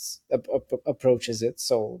approaches it.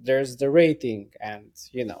 So there's the rating, and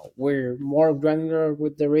we're more granular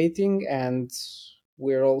with the rating, and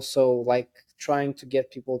we're also like trying to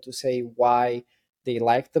get people to say why they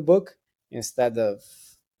like the book instead of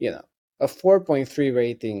you know a 4.3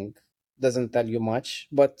 rating doesn't tell you much,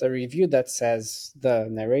 but a review that says the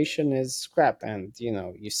narration is crap, and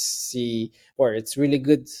you see, or it's really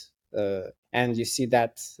good, and you see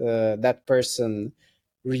that that person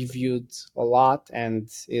reviewed a lot and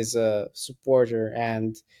is a supporter,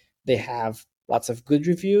 and they have lots of good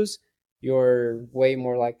reviews, you're way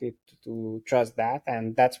more likely to trust that,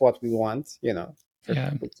 and that's what we want, for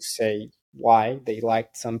Yeah. people to say why they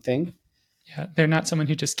liked something. Yeah. They're not someone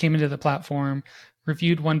who just came into the platform,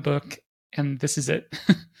 reviewed one book, and this is it.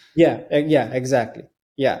 Yeah, yeah, exactly.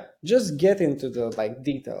 Yeah, just get into the like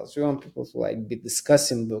details. We want people to like be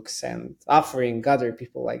discussing books and offering other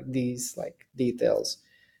people like these like details,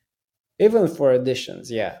 even for editions.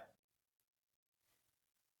 Yeah.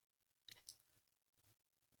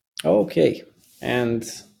 Okay. And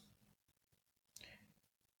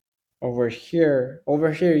over here,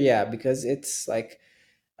 yeah, because it's like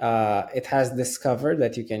it has this cover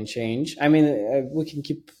that you can change. I mean, we can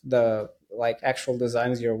keep the like actual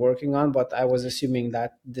designs you're working on, but I was assuming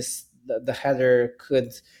that the header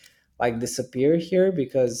could like disappear here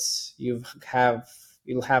because you'll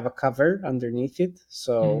have a cover underneath it.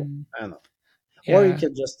 So Mm, I don't know. Or you yeah.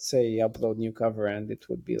 could just say upload new cover and it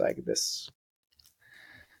would be like this.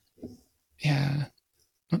 Yeah.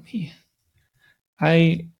 Let me,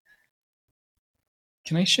 I,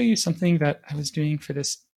 can I show you something that I was doing for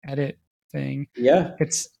this edit thing? Yeah.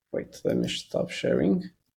 It's, Wait, let me stop sharing.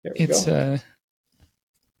 There we it's, go.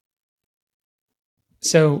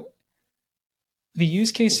 so the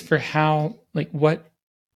use case for how, like, what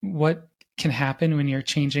can happen when you're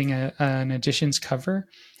changing an edition's cover,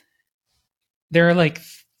 there are like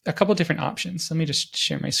a couple different options. Let me just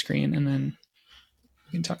share my screen and then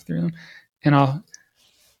we can talk through them. And I'll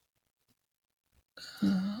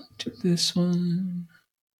do this one.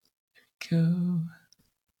 Go.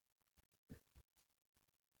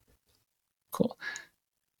 Cool.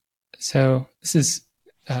 So this is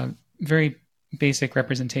a very basic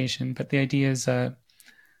representation, but the idea is,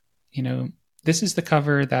 you know, this is the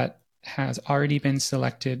cover that has already been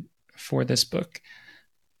selected for this book.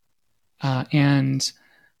 And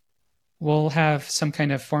we'll have some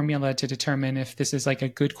kind of formula to determine if this is like a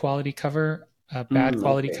good quality cover, a bad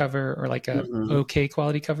quality Okay. cover, or like a Mm-hmm. okay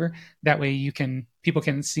quality cover. That way people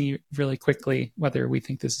can see really quickly whether we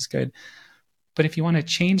think this is good. But if you want to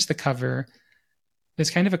change the cover,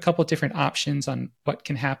 there's kind of a couple different options on what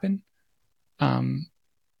can happen. Um,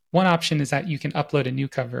 One option is that you can upload a new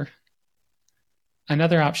cover.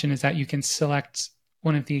 Another option is that you can select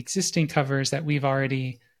one of the existing covers that we've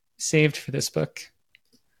already saved for this book.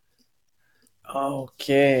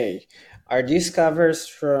 Okay. Are these covers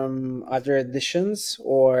from other editions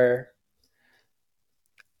or?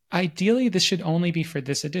 Ideally, this should only be for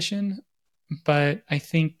this edition, but I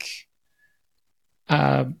think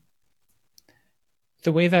uh,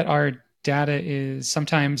 the way that our data is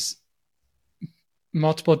sometimes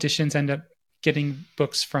multiple editions end up getting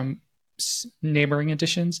books from neighboring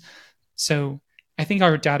editions. So I think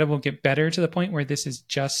our data will get better to the point where this is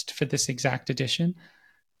just for this exact edition.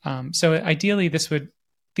 So ideally, these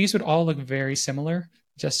would all look very similar,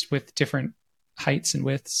 just with different heights and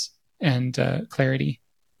widths and clarity.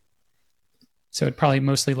 So it'd probably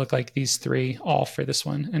mostly look like these three all for this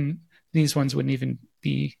one, and these ones wouldn't even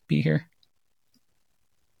be here.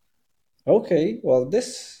 Okay, well,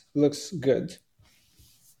 this looks good.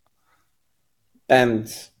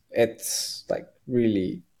 and it's like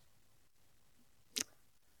really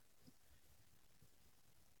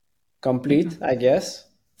complete, I guess,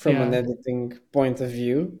 from an Yeah. editing point of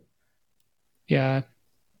view. Yeah.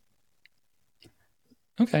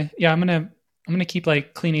 Okay. Yeah, I'm gonna keep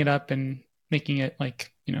like cleaning it up and making it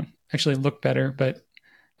like, actually look better. But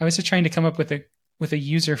I was just trying to come up with a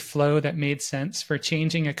user flow that made sense for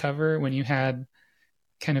changing a cover when you had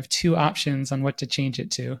kind of two options on what to change it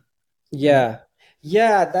to. And Yeah.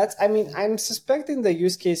 Yeah, that's, I mean, I'm suspecting the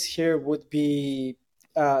use case here would be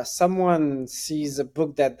someone sees a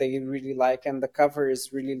book that they really like and the cover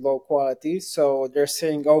is really low quality. So they're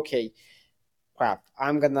saying, okay, crap,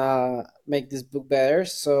 I'm gonna make this book better.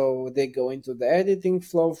 So they go into the editing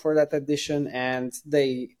flow for that edition and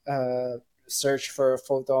they search for a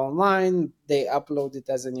photo online. They upload it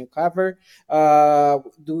as a new cover.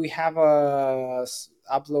 Do we have a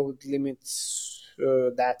upload limit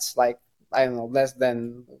that's like, I don't know, less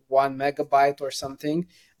than 1 megabyte or something,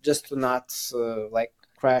 just to not like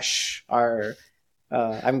crash our?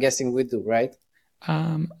 I'm guessing we do, right?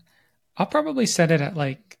 um, I'll probably set it at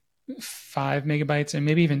like 5 megabytes and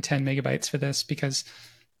maybe even 10 megabytes for this because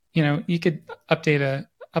you could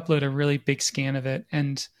upload a really big scan of it,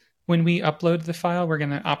 and when we upload the file, we're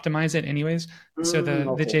going to optimize it anyways. So the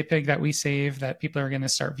Okay. JPEG that we save that people are going to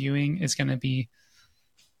start viewing is going to be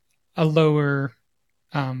a lower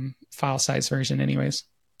file size version, anyways.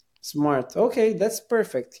 Smart. Okay, that's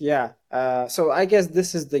perfect. Yeah. So I guess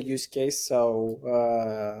this is the use case. So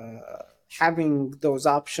having those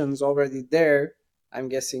options already there, I'm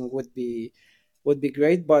guessing would be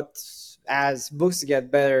great. But as books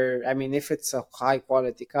get better, I mean, if it's a high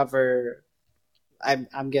quality cover,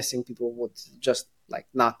 I'm guessing people would just like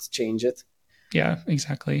not change it. Yeah,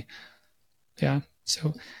 exactly. Yeah.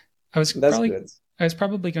 So I was That's probably good. I was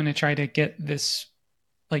probably going to try to get this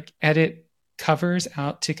like edit covers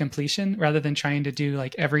out to completion rather than trying to do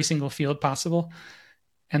like every single field possible.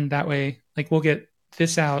 And that way, like we'll get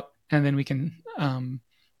this out and then we can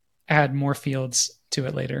add more fields to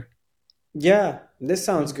it later. Yeah, this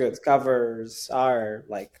sounds Yeah. good. Covers are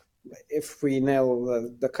like, if we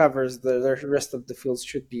nail the covers, the rest of the fields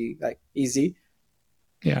should be like easy.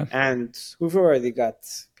 Yeah. And we've already got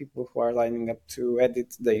people who are lining up to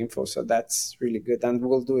edit the info, so that's really good. And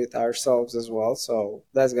we'll do it ourselves as well, so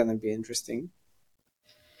that's gonna be interesting.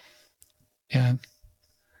 Yeah.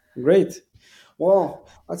 Great. Well,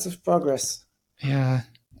 lots of progress. Yeah.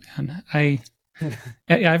 And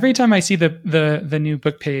yeah, every time I see the new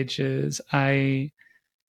book pages, I'm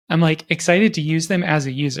like excited to use them as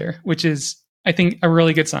a user, which is I think a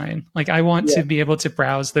really good sign. Like I want Yeah. to be able to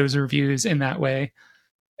browse those reviews in that way,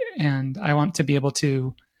 and I want to be able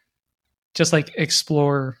to just like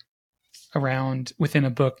explore around within a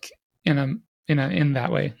book in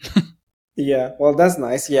that way. Yeah, well, that's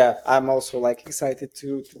nice. Yeah, I'm also like excited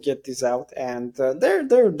to get this out, and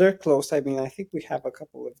they're close. I mean, I think we have a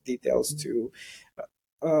couple of details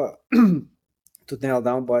uh, to nail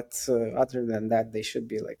down, but other than that, they should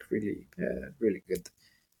be like really really good.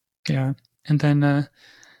 Yeah. And then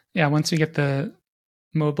yeah, once we get the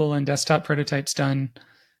mobile and desktop prototypes done,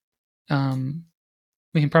 um,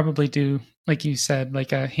 we can probably do, like you said,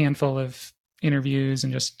 like a handful of interviews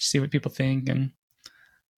and just see what people think. And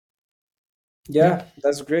yeah, Yeah,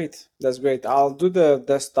 that's great. That's great. I'll do the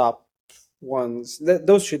desktop ones.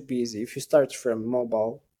 Those should be easy. If you start from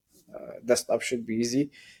mobile, desktop should be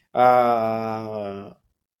easy. Uh,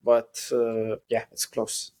 but yeah, it's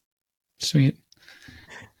close. sweet.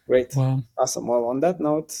 Great. Well, Awesome. Well, on that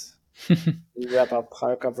note, we wrap up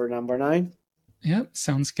hardcover number 9. yeah,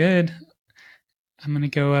 sounds good. I'm gonna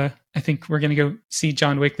go. I think we're gonna go see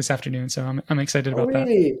John Wick this afternoon, so I'm excited Oh, about that.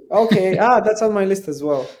 really? Okay. That's on my list as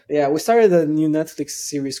well. Yeah, we started a new Netflix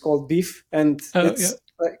series called Beef, and Oh yeah, it's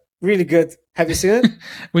like really good. Have you seen it?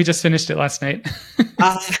 we just finished it last night.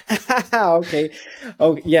 Ah, okay.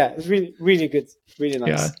 Oh, yeah, it's really, really good. Really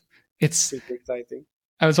Yeah, nice. it's. Super exciting.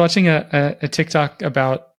 I was watching a TikTok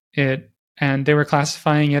about it, and they were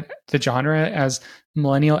classifying it the genre as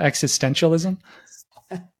millennial existentialism,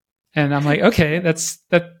 and I'm like, okay,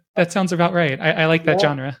 that sounds about right. I like that Yeah.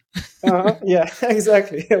 genre. Yeah,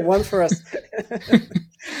 exactly. One for us. That's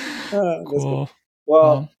good. Cool. Well,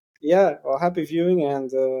 Well, yeah. Well, happy viewing,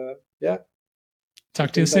 and yeah,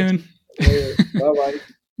 talk keep to you in touch soon. later. Bye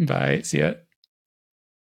bye. Bye. See ya.